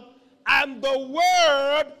loud. And the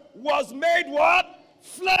word was made what?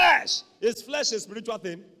 Flesh. Is flesh a spiritual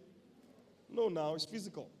thing? No, now it's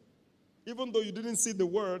physical. Even though you didn't see the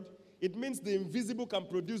word, it means the invisible can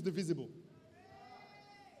produce the visible.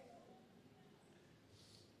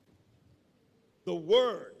 The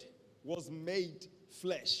word was made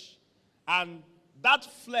flesh. And that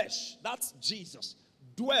flesh, that's Jesus,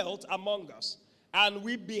 dwelt among us. And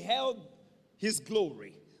we beheld his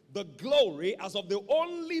glory. The glory as of the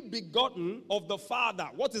only begotten of the Father.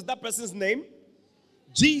 What is that person's name?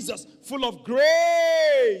 Jesus, full of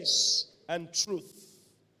grace and truth.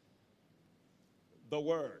 The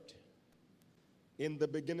Word. In the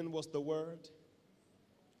beginning was the Word.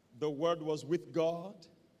 The Word was with God,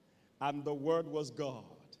 and the Word was God.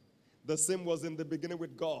 The same was in the beginning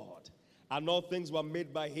with God, and all things were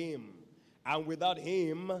made by him. And without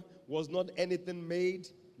him was not anything made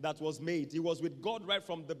that was made. He was with God right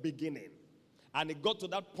from the beginning. And it got to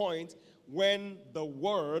that point when the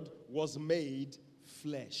Word was made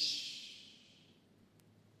flesh.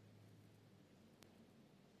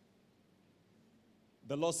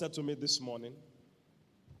 The Lord said to me this morning,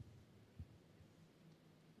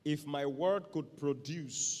 if my word could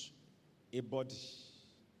produce a body,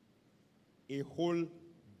 a whole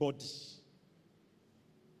body,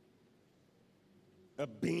 a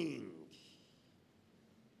being,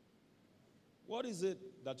 what is it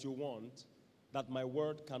that you want that my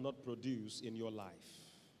word cannot produce in your life?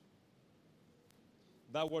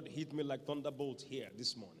 That word hit me like thunderbolt here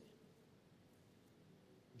this morning.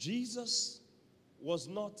 Jesus was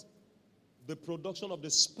not the production of the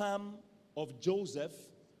sperm of Joseph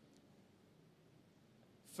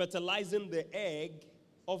fertilizing the egg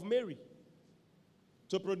of Mary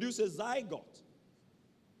to produce a zygote,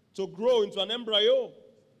 to grow into an embryo.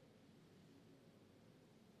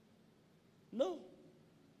 No.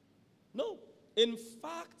 No. In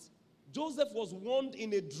fact, Joseph was warned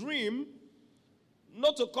in a dream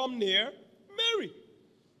not to come near Mary.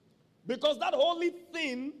 Because that holy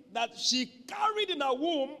thing that she carried in her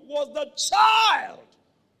womb was the child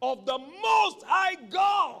of the Most High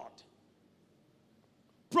God,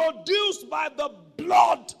 produced by the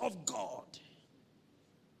blood of God.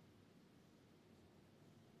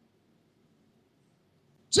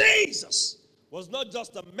 Jesus was not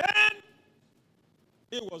just a man,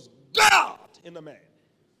 he was God in a man.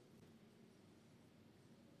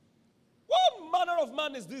 What manner of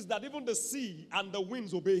man is this that even the sea and the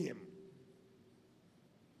winds obey him?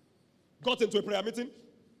 Got into a prayer meeting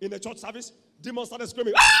in a church service. Demons started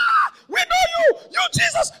screaming, "Ah! We know you! You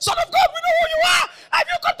Jesus, Son of God, we know who you are! Have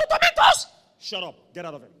you come to torment us?" Shut up. Get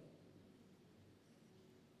out of him.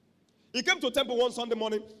 He came to a temple one Sunday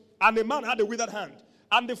morning, and a man had a withered hand.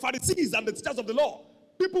 And the Pharisees and the teachers of the law,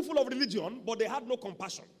 people full of religion, but they had no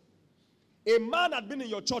compassion. A man had been in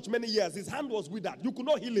your church many years. His hand was withered. You could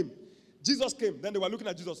not heal him. Jesus came. Then they were looking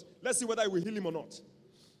at Jesus. Let's see whether he will heal him or not.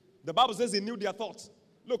 The Bible says he knew their thoughts.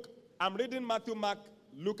 Look, I'm reading Matthew, Mark,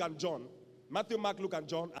 Luke, and John. Matthew, Mark, Luke, and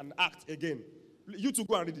John, and Acts again. You two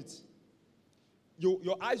go and read it.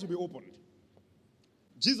 Your eyes will be opened.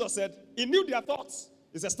 Jesus said, he knew their thoughts.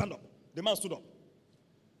 He said, stand up. The man stood up.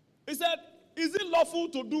 He said, is it lawful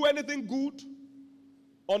to do anything good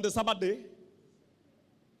on the Sabbath day?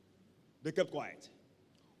 They kept quiet.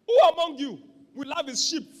 Who among you will have his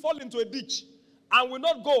sheep fall into a ditch and will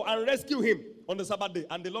not go and rescue him on the Sabbath day?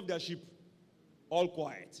 And they love their sheep. All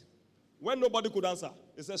quiet. When nobody could answer,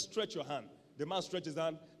 he said, stretch your hand. The man stretched his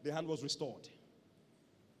hand. The hand was restored.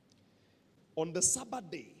 On the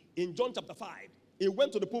Sabbath day, in John chapter 5, he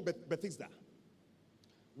went to the pool Bethesda,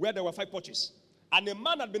 where there were 5 porches. And a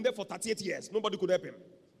man had been there for 38 years. Nobody could help him.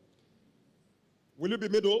 Will you be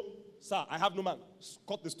made whole? Sir, I have no man.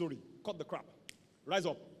 Cut the story. Cut the crap. Rise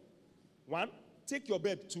up. 1, take your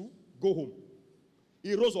bed. 2, go home.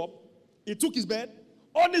 He rose up. He took his bed.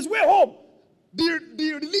 On his way home, the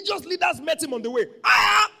religious leaders met him on the way.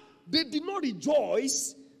 They did not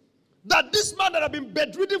rejoice that this man that had been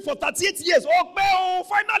bedridden for 38 years,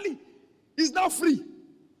 finally, is now free.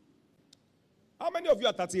 How many of you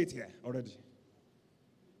are 38 here already?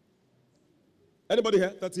 Anybody here?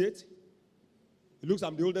 38? It looks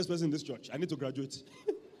I'm the oldest person in this church. I need to graduate.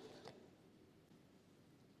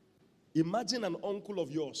 Imagine an uncle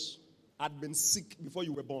of yours had been sick before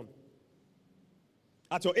you were born.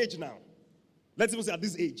 At your age now. Let's even say at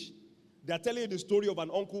this age. They are telling you the story of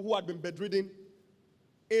an uncle who had been bedridden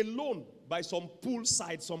alone by some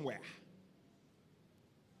poolside somewhere.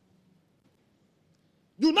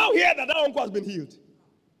 You now hear that uncle has been healed.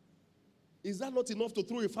 Is that not enough to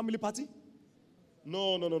throw a family party?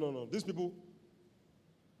 No. These people,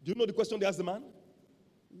 Do you know the question they asked the man?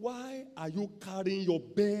 Why are you carrying your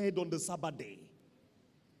bed on the Sabbath day?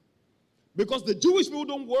 Because the Jewish people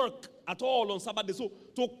don't work at all on Sabbath day. So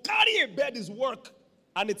to carry a bed is work,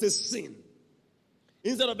 and it's a sin.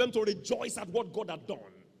 Instead of them to rejoice at what God had done.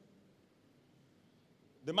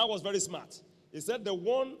 The man was very smart. He said, the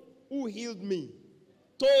one who healed me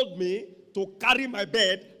told me to carry my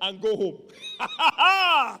bed and go home.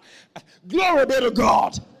 Glory be to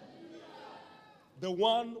God. The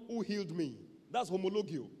one who healed me. That's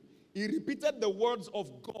homologio. He repeated the words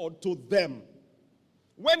of God to them.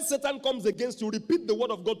 When Satan comes against you, repeat the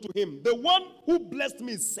word of God to him. The one who blessed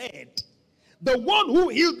me said. The one who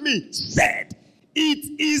healed me said.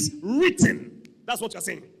 It is written. That's what you're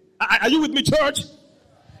saying. Are you with me, church?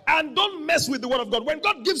 And don't mess with the word of God. When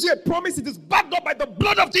God gives you a promise, it is backed up by the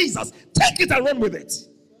blood of Jesus. Take it and run with it.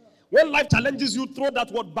 When life challenges you, throw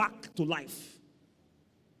that word back to life.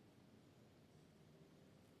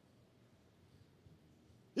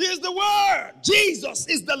 He is the word. Jesus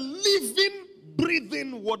is the living,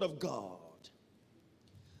 breathing word of God.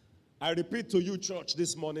 I repeat to you, church,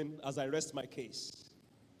 this morning as I rest my case.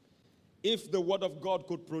 If the word of God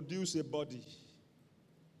could produce a body,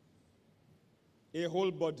 a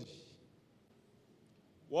whole body,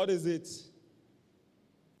 what is it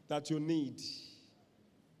that you need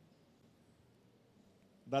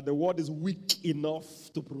that the word is weak enough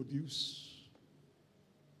to produce?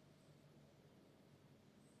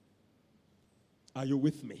 Are you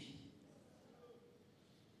with me?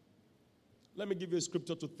 Let me give you a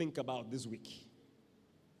scripture to think about this week.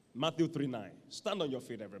 Matthew 3:9. Stand on your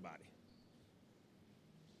feet, everybody.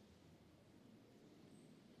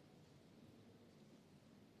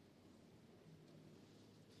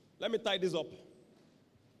 Let me tie this up.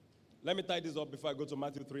 Let me tie this up before I go to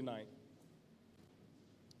Matthew 3:9.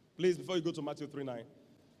 Please, before you go to Matthew 3:9.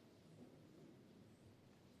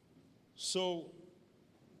 So,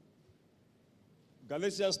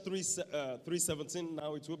 Galatians 3:17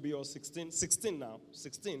 now it will be, or 16 now,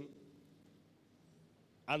 16.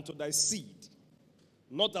 And to thy seed,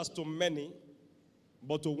 not as to many,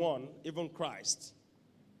 but to one, even Christ,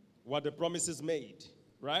 were the promises made.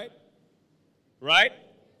 Right? Right?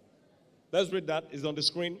 Let's read that. It's on the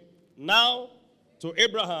screen. Now, to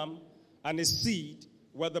Abraham and his seed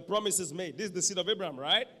were the promises made. This is the seed of Abraham,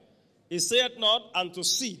 right? He said not unto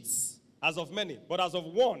seeds, as of many, but as of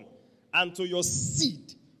one, and to your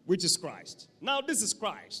seed, which is Christ. Now, this is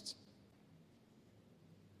Christ.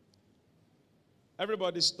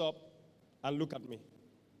 Everybody stop and look at me.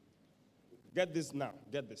 Get this now.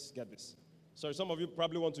 Get this. Get this. Sorry, some of you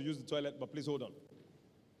probably want to use the toilet, but please hold on.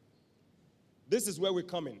 This is where we're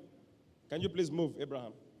coming. Can you please move,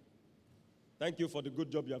 Abraham? Thank you for the good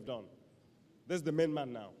job you have done. This is the main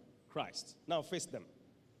man now, Christ. Now face them.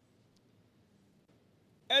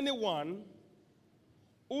 Anyone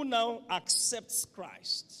who now accepts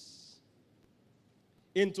Christ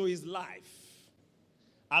into his life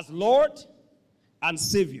as Lord and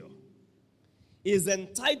Savior is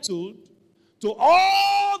entitled to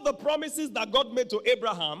all the promises that God made to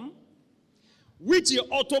Abraham, which he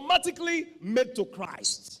automatically made to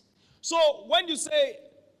Christ. So when you say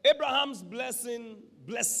Abraham's blessing,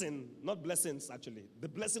 not blessings actually, the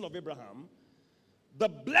blessing of Abraham, the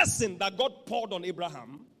blessing that God poured on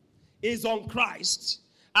Abraham is on Christ.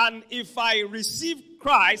 And if I receive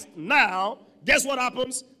Christ now, guess what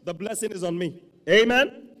happens? The blessing is on me.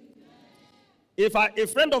 Amen? If a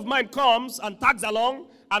friend of mine comes and tags along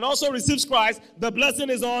and also receives Christ, the blessing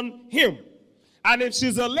is on him. And if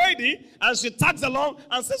she's a lady and she tags along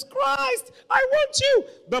and says, Christ, I want you,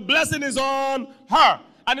 the blessing is on her.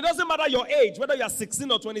 And it doesn't matter your age, whether you're 16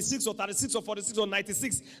 or 26 or 36 or 46 or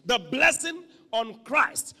 96, the blessing on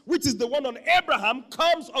Christ, which is the one on Abraham,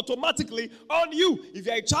 comes automatically on you. If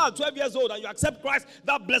you're a child, 12 years old, and you accept Christ,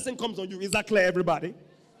 that blessing comes on you. Is that clear, everybody?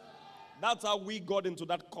 That's how we got into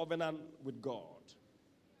that covenant with God.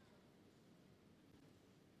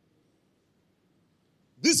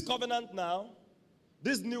 This covenant now,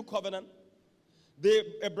 this new covenant, the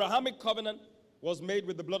Abrahamic covenant was made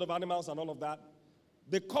with the blood of animals and all of that.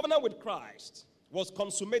 The covenant with Christ was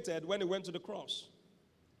consummated when he went to the cross.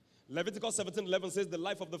 Leviticus 17:11 says, the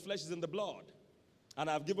life of the flesh is in the blood, and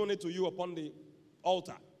I have given it to you upon the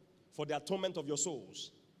altar for the atonement of your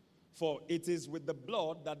souls. For it is with the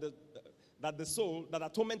blood that that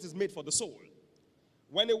atonement is made for the soul.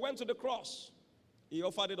 When he went to the cross, he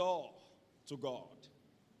offered it all to God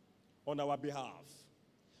on our behalf.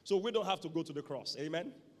 So we don't have to go to the cross.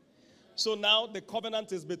 Amen? So now the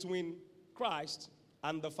covenant is between Christ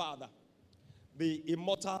and the Father, the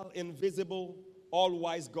immortal, invisible,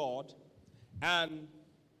 all-wise God, and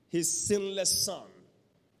his sinless Son,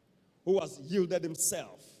 who has yielded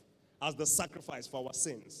himself as the sacrifice for our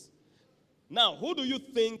sins. Now, who do you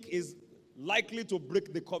think is likely to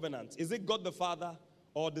break the covenant? Is it God the Father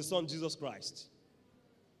or the Son, Jesus Christ?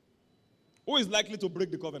 Who is likely to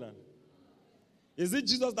break the covenant? Is it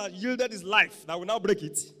Jesus that yielded his life that will now break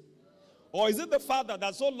it? Or is it the Father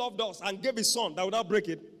that so loved us and gave his Son that will now break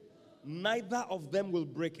it? Neither of them will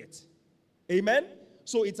break it. Amen?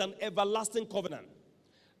 So it's an everlasting covenant.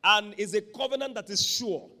 And it's a covenant that is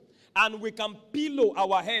sure. And we can pillow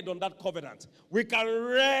our head on that covenant. We can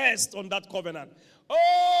rest on that covenant.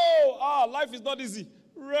 Life is not easy.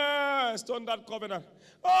 Rest on that covenant.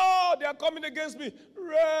 Oh, they are coming against me.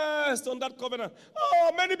 Rest on that covenant.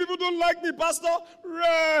 Oh, many people don't like me, Pastor.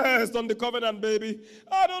 Rest on the covenant, baby.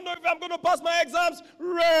 I don't know if I'm going to pass my exams.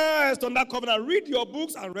 Rest on that covenant. Read your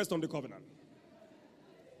books and rest on the covenant.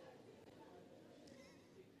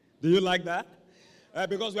 Do you like that?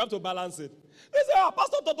 Because we have to balance it. They say,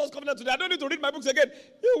 Pastor taught us covenant today. I don't need to read my books again.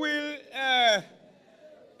 You will.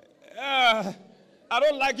 I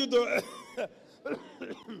don't like you to.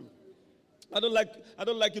 I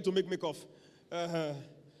don't like you to make me cough.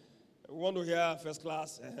 Want to hear first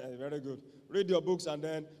class? Very good. Read your books and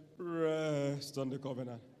then rest on the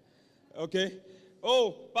covenant. Okay?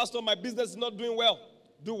 Oh, Pastor, my business is not doing well.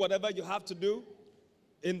 Do whatever you have to do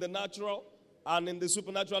in the natural and in the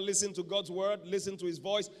supernatural. Listen to God's word, listen to his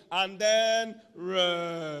voice, and then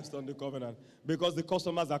rest on the covenant. Because the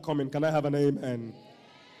customers are coming. Can I have an amen?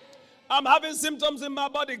 I'm having symptoms in my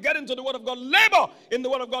body. Get into the word of God. Labor in the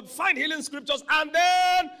word of God. Find healing scriptures and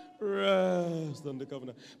then rest on the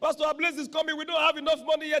covenant. Pastor, our place is coming. We don't have enough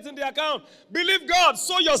money yet in the account. Believe God.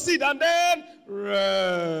 Sow your seed and then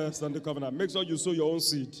rest on the covenant. Make sure you sow your own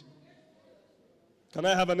seed. Can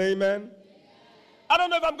I have an amen? I don't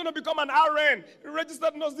know if I'm going to become an RN,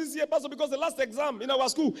 registered nurse this year, Pastor, because the last exam in our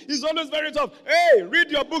school is always very tough. Hey, read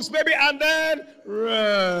your books, baby, and then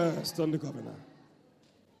rest on the covenant.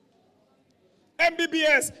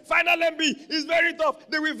 MBBS, final MB is very tough.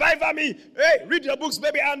 They will viva me. Hey, read your books,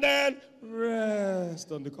 baby, and then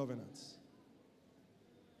rest on the covenants.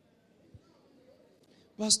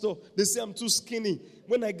 Pastor, they say I'm too skinny.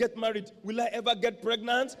 When I get married, will I ever get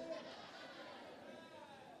pregnant?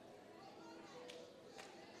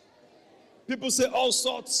 People say all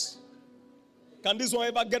sorts. Can this one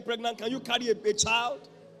ever get pregnant? Can you carry a child?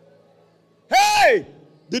 Hey,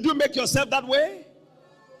 did you make yourself that way?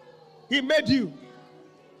 He made you.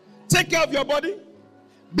 Take care of your body.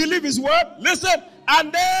 Believe his word. Listen.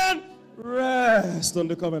 And then rest on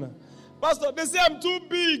the covenant. Pastor, they say I'm too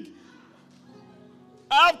big.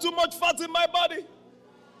 I have too much fat in my body.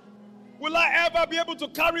 Will I ever be able to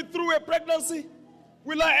carry through a pregnancy?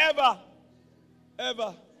 Will I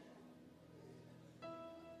ever?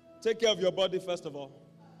 Take care of your body first of all.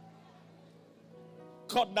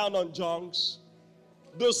 Cut down on junks.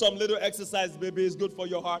 Do some little exercise, baby. It's good for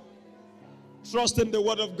your heart. Trust in the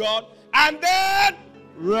word of God. And then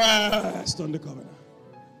rest on the covenant.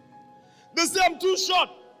 They say I'm too short.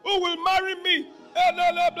 Who will marry me?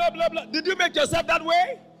 Blah, blah, blah, blah, blah. Did you make yourself that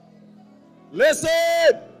way?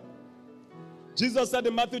 Listen. Jesus said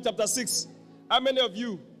in Matthew chapter 6, how many of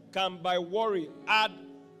you can by worry add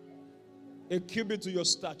a cubit to your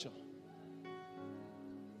stature?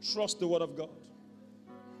 Trust the word of God.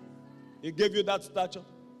 He gave you that stature.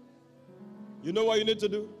 You know what you need to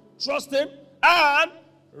do? Trust him and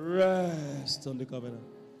rest on the covenant.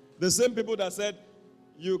 The same people that said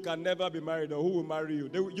you can never be married or who will marry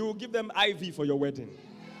you, you will give them IV for your wedding.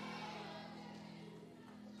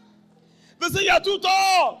 They say you are too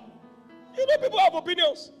tall. You know people have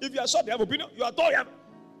opinions. If you are short, they have opinion. You are tall, you have.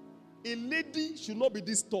 A lady should not be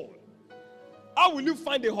this tall. How will you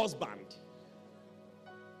find a husband?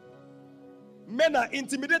 Men are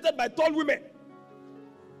intimidated by tall women.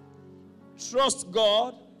 Trust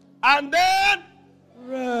God and then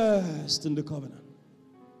rest in the covenant.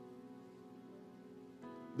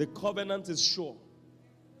 The covenant is sure.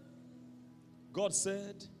 God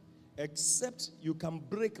said, except you can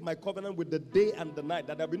break my covenant with the day and the night,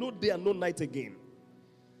 that there will be no day and no night again.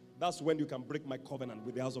 That's when you can break my covenant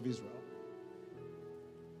with the house of Israel.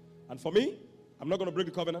 And for me, I'm not going to break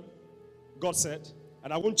the covenant. God said,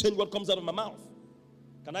 and I won't change what comes out of my mouth.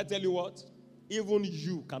 Can I tell you what? Even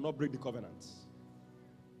you cannot break the covenant.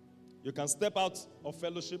 You can step out of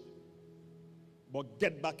fellowship, but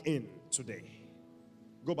get back in today.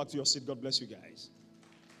 Go back to your seat. God bless you guys.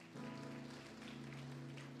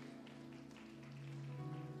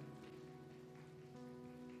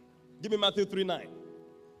 Give me Matthew 3:9.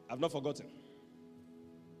 I've not forgotten.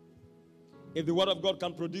 If the word of God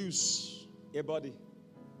can produce a body,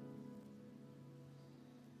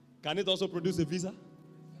 can it also produce a visa?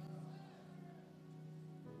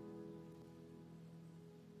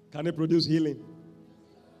 Can it produce healing?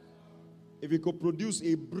 If it could produce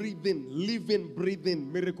a breathing, living,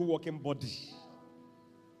 breathing, miracle working body,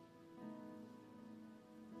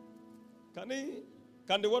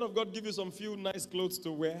 can the word of God give you some few nice clothes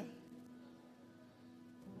to wear?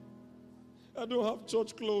 I don't have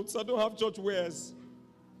church clothes. I don't have church wears.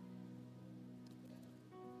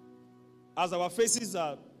 As our faces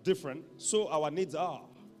are different, so our needs are.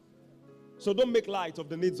 So don't make light of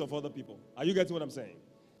the needs of other people. Are you getting what I'm saying?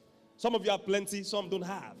 Some of you have plenty, some don't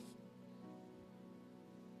have.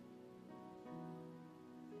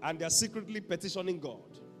 And they're secretly petitioning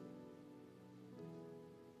God.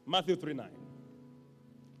 Matthew 3:9.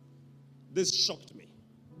 This shocked me.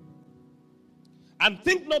 And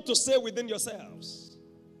think not to say within yourselves,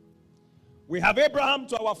 we have Abraham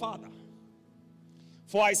to our father.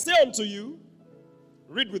 For I say unto you,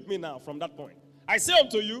 read with me now from that point. I say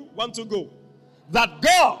unto you, 1 to go, that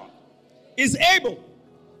God is able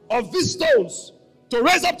of these stones to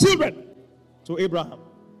raise up children to Abraham.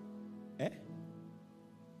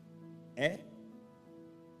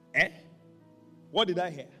 What did I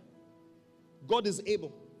hear? God is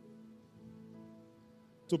able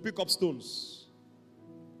to pick up stones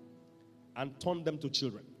and turn them to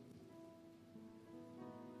children.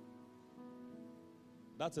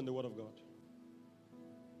 That's in the word of God.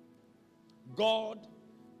 God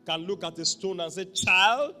can look at a stone and say,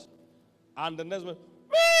 child, and the next one,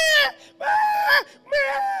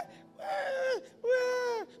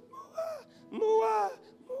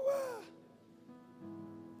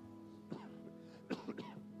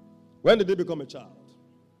 when did they become a child?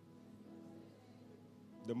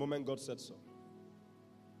 The moment God said so.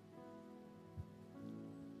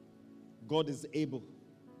 God is able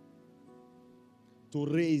to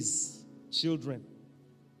raise children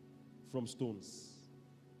from stones.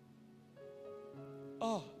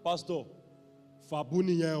 Pastor,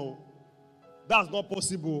 Fabuni, that's not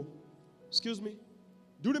possible. Excuse me.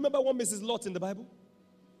 Do you remember one Mrs. Lot in the Bible?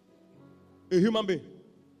 A human being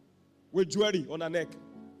with jewelry on her neck.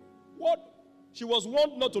 What? She was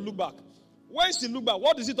warned not to look back. When she looked back,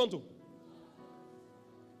 what did she turn to?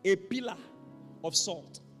 A pillar of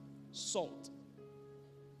salt. Salt.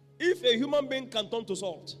 If a human being can turn to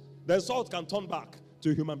salt, then salt can turn back to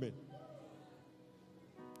a human being.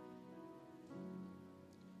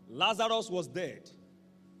 Lazarus was dead.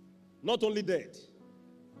 Not only dead,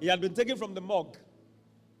 he had been taken from the morgue.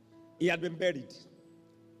 He had been buried.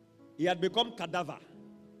 He had become cadaver.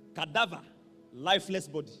 Cadaver, lifeless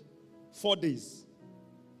body. 4 days.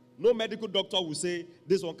 No medical doctor will say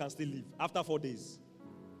this one can still live after 4 days.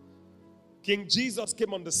 King Jesus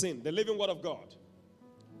came on the scene, the living word of God.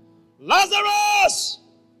 Lazarus,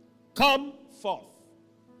 come forth.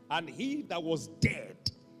 And he that was dead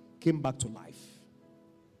came back to life.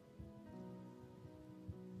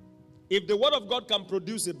 If the word of God can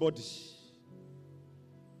produce a body,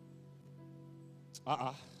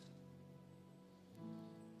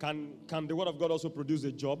 can the word of God also produce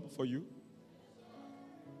a job for you?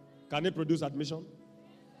 Can it produce admission?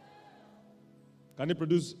 Can it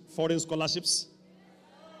produce foreign scholarships?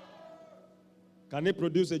 Can it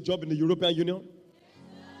produce a job in the European Union?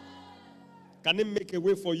 Can it make a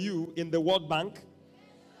way for you in the World Bank?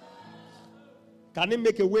 Can it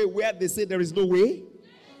make a way where they say there is no way?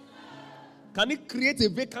 Can it create a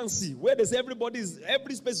vacancy where they say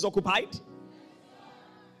every space is occupied?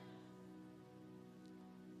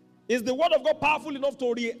 Is the word of God powerful enough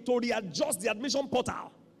to readjust the admission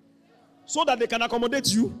portal so that they can accommodate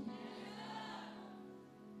you?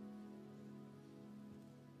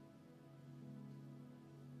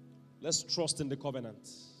 Let's trust in the covenant.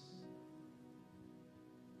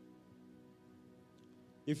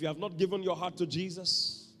 If you have not given your heart to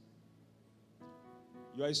Jesus,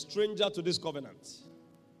 you are a stranger to this covenant.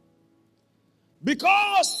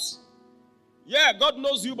 Because, God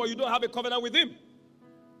knows you, but you don't have a covenant with him.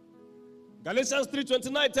 Galatians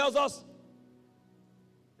 3:29 tells us,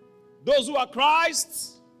 those who are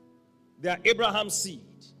Christ's, they are Abraham's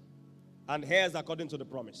seed and heirs according to the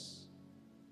promise.